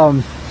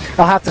I'll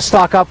have to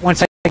stock up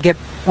once I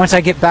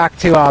get back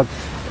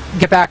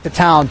to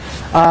town.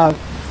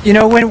 You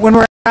know, when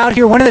we're out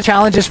here, one of the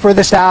challenges for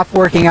the staff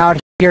working out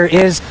here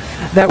is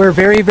that we're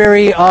very,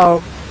 very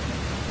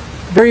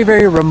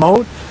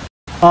remote.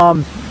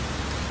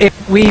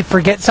 If we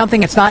forget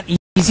something, it's not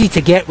easy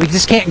to get. We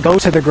just can't go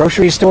to the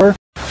grocery store.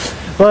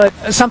 But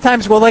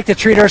sometimes we'll like to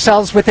treat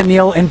ourselves with a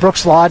meal in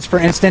Brooks Lodge, for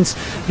instance.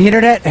 The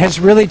internet has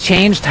really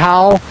changed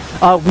how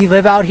we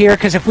live out here,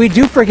 because if we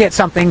do forget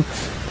something,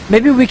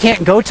 maybe we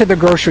can't go to the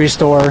grocery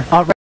store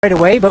right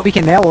away, but we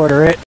can mail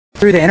order it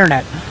through the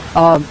internet.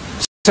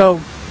 So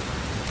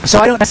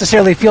I don't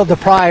necessarily feel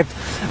deprived.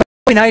 It's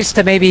really nice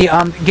to maybe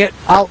get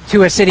out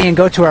to a city and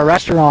go to a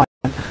restaurant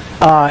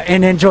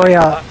and enjoy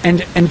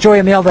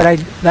a meal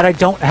that I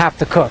don't have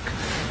to cook.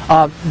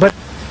 But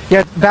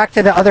yeah, back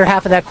to the other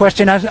half of that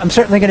question, I'm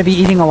certainly going to be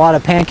eating a lot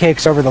of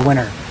pancakes over the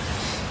winter.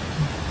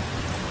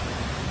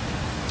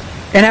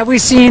 And have we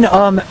seen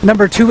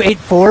number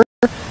 284,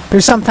 who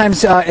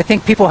sometimes I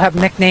think people have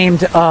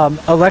nicknamed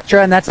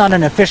Electra, and that's not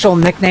an official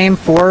nickname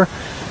for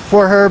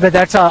her, but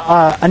that's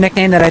a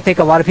nickname that I think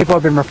a lot of people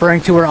have been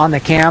referring to her on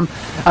the cam.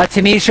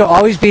 To me, she'll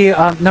always be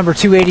number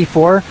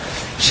 284.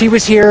 She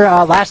was here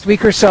last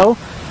week or so.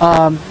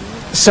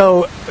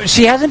 So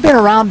she hasn't been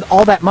around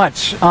all that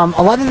much. A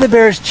lot of the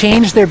bears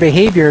changed their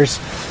behaviors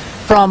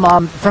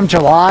from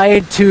July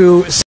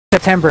to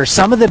September.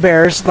 Some of the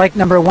bears, like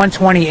number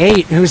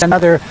 128, who's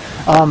another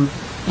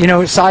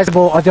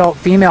sizable adult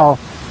female,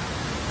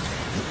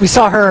 we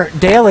saw her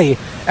daily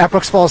at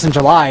Brooks Falls in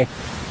July.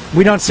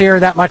 We don't see her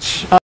that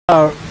much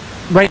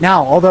right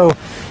now, although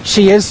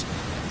she is,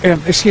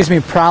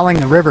 prowling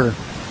the river.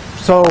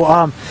 So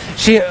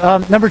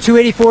number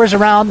 284 is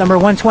around, number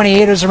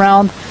 128 is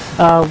around.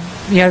 A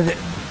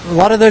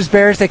lot of those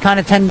bears, they kind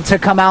of tend to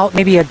come out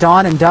maybe at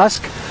dawn and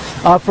dusk.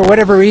 For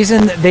whatever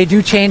reason, they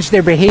do change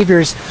their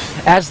behaviors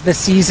as the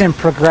season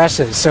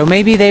progresses. So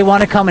maybe they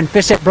want to come and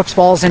fish at Brooks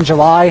Falls in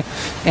July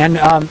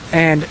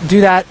and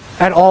do that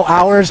at all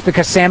hours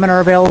because salmon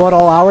are available at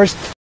all hours.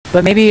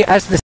 But maybe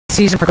as the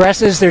season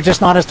progresses, they're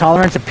just not as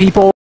tolerant to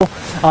people.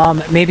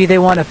 Maybe they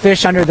want to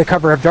fish under the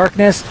cover of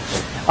darkness.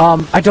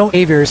 I don't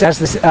behaviors as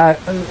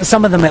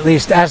some of them at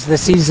least as the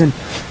season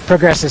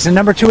progresses. And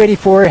number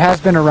 284 has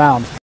been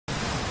around.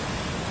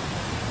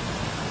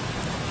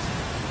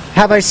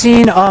 Have I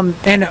seen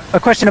and a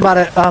question about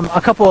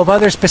a couple of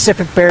other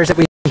specific bears that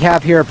we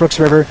have here at Brooks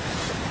River?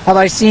 Have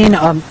I seen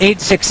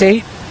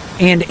 868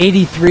 and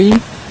 83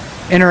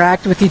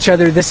 interact with each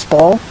other this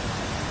fall?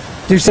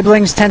 Do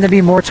siblings tend to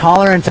be more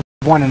tolerant of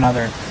one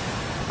another?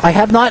 I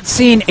have not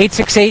seen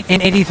 868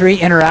 and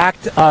 83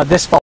 interact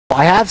this fall.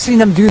 I have seen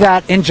them do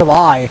that in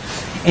July,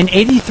 and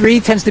 83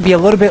 tends to be a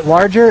little bit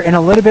larger and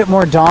a little bit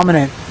more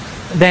dominant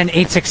than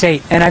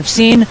 868. And I've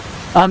seen,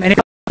 and if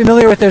you're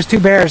familiar with those two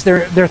bears,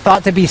 they're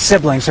thought to be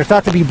siblings. They're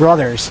thought to be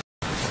brothers.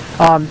 And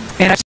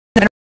I've seen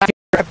them interact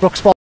here at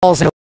Brooks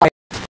Falls in July. I've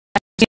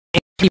seen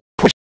 83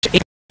 push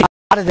 83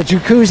 out of the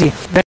jacuzzi.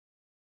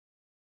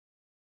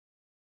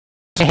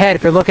 Ahead,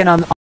 if you're looking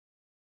on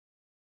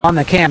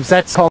the cams,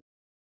 that's called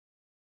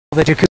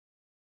the jacuzzi.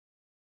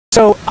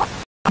 So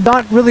I'm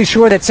not really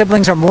sure that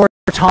siblings are more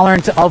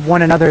tolerant of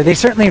one another. They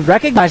certainly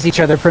recognize each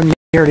other from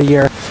year to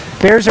year.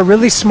 Bears are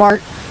really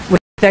smart with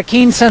that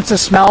keen sense of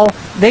smell.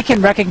 They can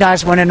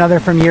recognize one another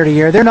from year to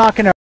year. They're not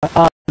going to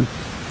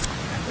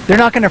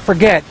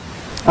forget.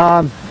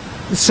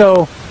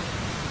 So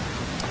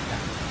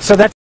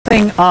that's the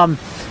thing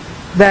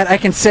that I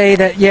can say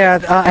that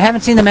I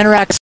haven't seen them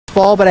interact this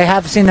fall, but I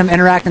have seen them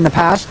interact in the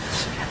past.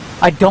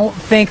 I don't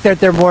think that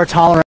they're more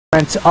tolerant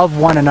of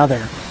one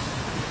another.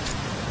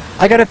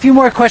 I got a few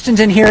more questions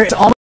in here. It's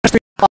almost 3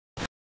 o'clock,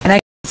 and I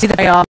can see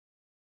that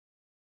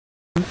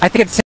I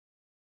think it's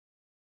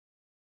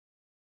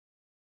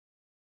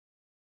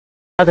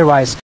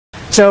otherwise.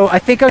 So I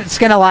think it's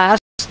going to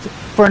last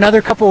for another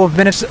couple of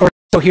minutes or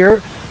so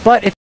here.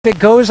 But if it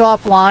goes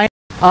offline,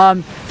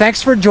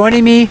 thanks for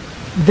joining me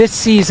this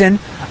season.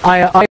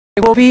 I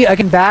will be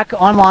again back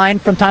online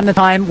from time to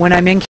time when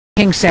I'm in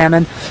King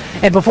Salmon.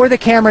 And before the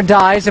camera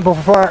dies and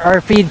before our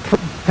feed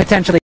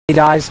potentially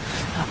dies,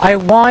 I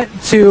want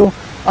to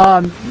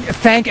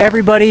thank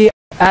everybody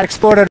at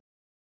Explorer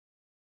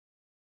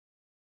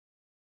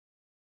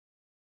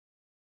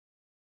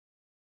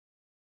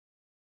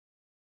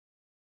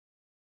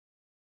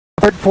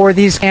for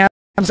these cams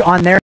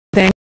on their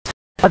thing.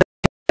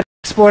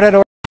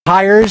 Explorer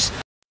hires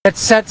that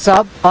sets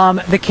up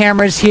the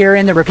cameras here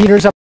and the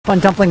repeaters up on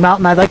Dumpling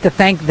Mountain. I'd like to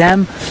thank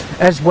them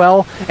as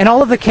well, and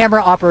all of the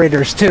camera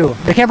operators too.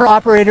 The camera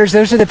operators,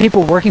 those are the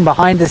people working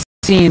behind the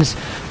scenes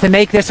to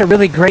make this a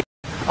really great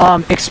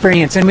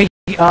experience. And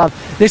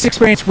this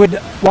experience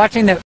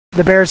watching the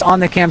bears on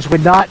the cams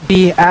would not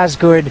be as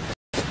good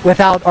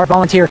without our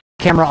volunteer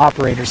camera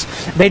operators.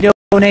 They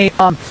donate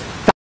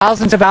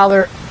thousands of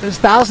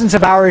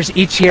hours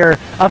each year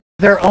of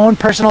their own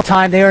personal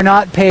time. They are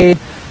not paid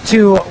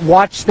to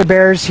watch the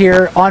bears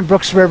here on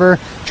Brooks River,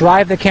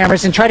 drive the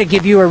cameras, and try to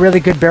give you a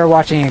really good bear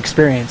watching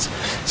experience.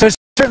 So it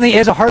certainly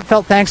is a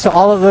heartfelt thanks to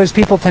all of those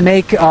people to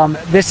make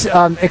this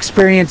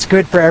experience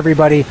good for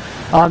everybody.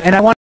 And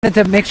I wanted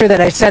to make sure that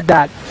I said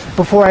that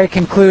before I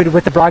conclude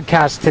with the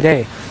broadcast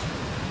today.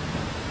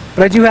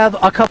 But I do have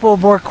a couple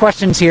more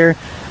questions here.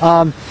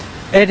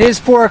 It is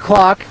 4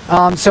 o'clock,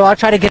 so I'll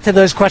try to get to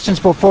those questions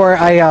before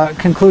I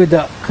conclude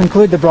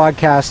the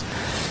broadcast.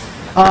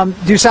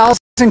 Do sows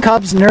and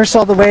cubs nurse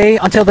all the way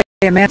until they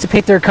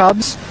emancipate their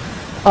cubs?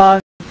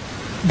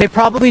 They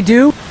probably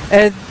do.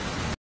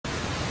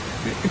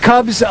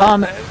 Cubs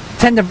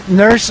tend to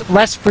nurse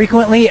less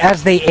frequently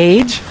as they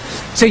age.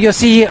 So you'll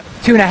see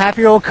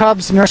 2.5-year-old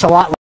cubs nurse a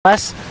lot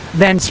less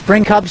than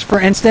spring cubs,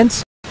 for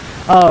instance.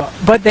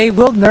 But they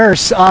will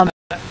nurse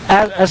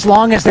as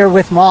long as they're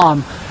with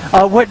mom.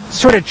 What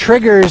sort of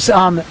triggers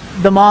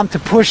the mom to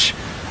push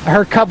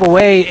her cub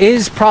away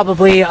is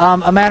probably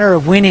a matter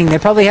of weaning. They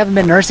probably haven't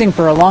been nursing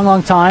for a long,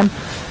 long time.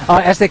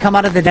 As they come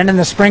out of the den in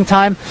the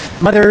springtime,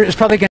 mother is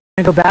probably going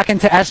to go back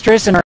into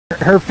estrus, and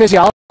her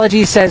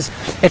physiology says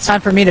it's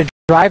time for me to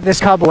drive this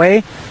cub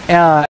away.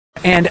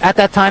 And at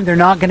that time, they're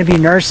not going to be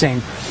nursing.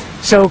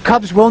 So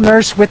cubs will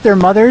nurse with their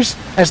mothers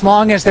as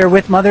long as they're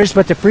with mothers,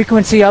 but the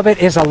frequency of it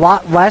is a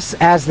lot less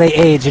as they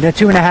age. And a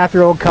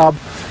 2.5-year-old cub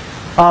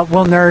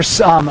will nurse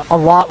a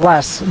lot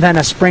less than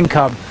a spring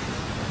cub.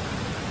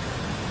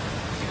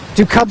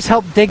 Do cubs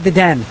help dig the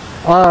den?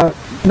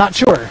 Not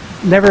sure.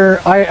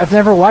 I've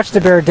never watched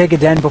a bear dig a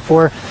den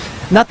before.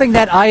 Nothing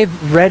that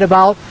I've read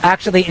about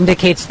actually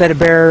indicates that a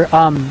bear,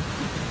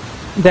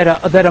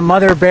 that a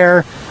mother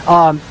bear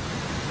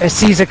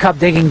sees a cub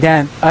digging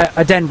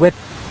a den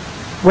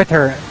with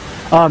her.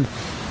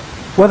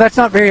 Well, that's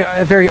not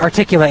a very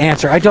articulate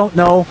answer. I don't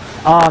know.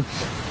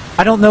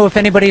 I don't know if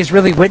anybody has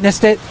really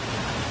witnessed it.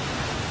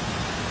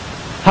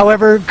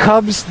 However,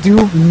 cubs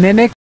do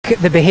mimic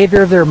the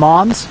behavior of their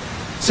moms,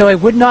 so I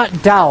would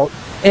not doubt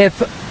if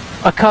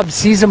a cub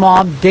sees a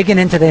mom digging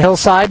into the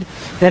hillside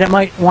that it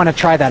might want to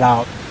try that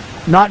out.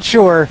 Not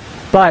sure,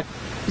 but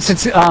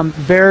since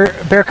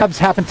bear cubs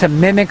happen to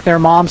mimic their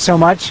mom so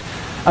much,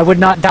 I would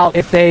not doubt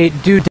if they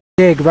do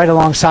dig right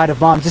alongside of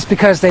mom, just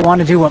because they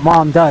want to do what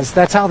mom does.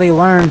 That's how they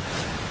learn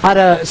how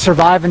to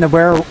survive in the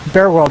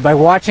bear world, by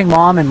watching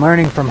mom and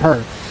learning from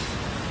her.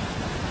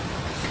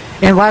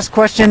 And last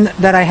question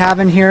that I have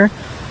in here,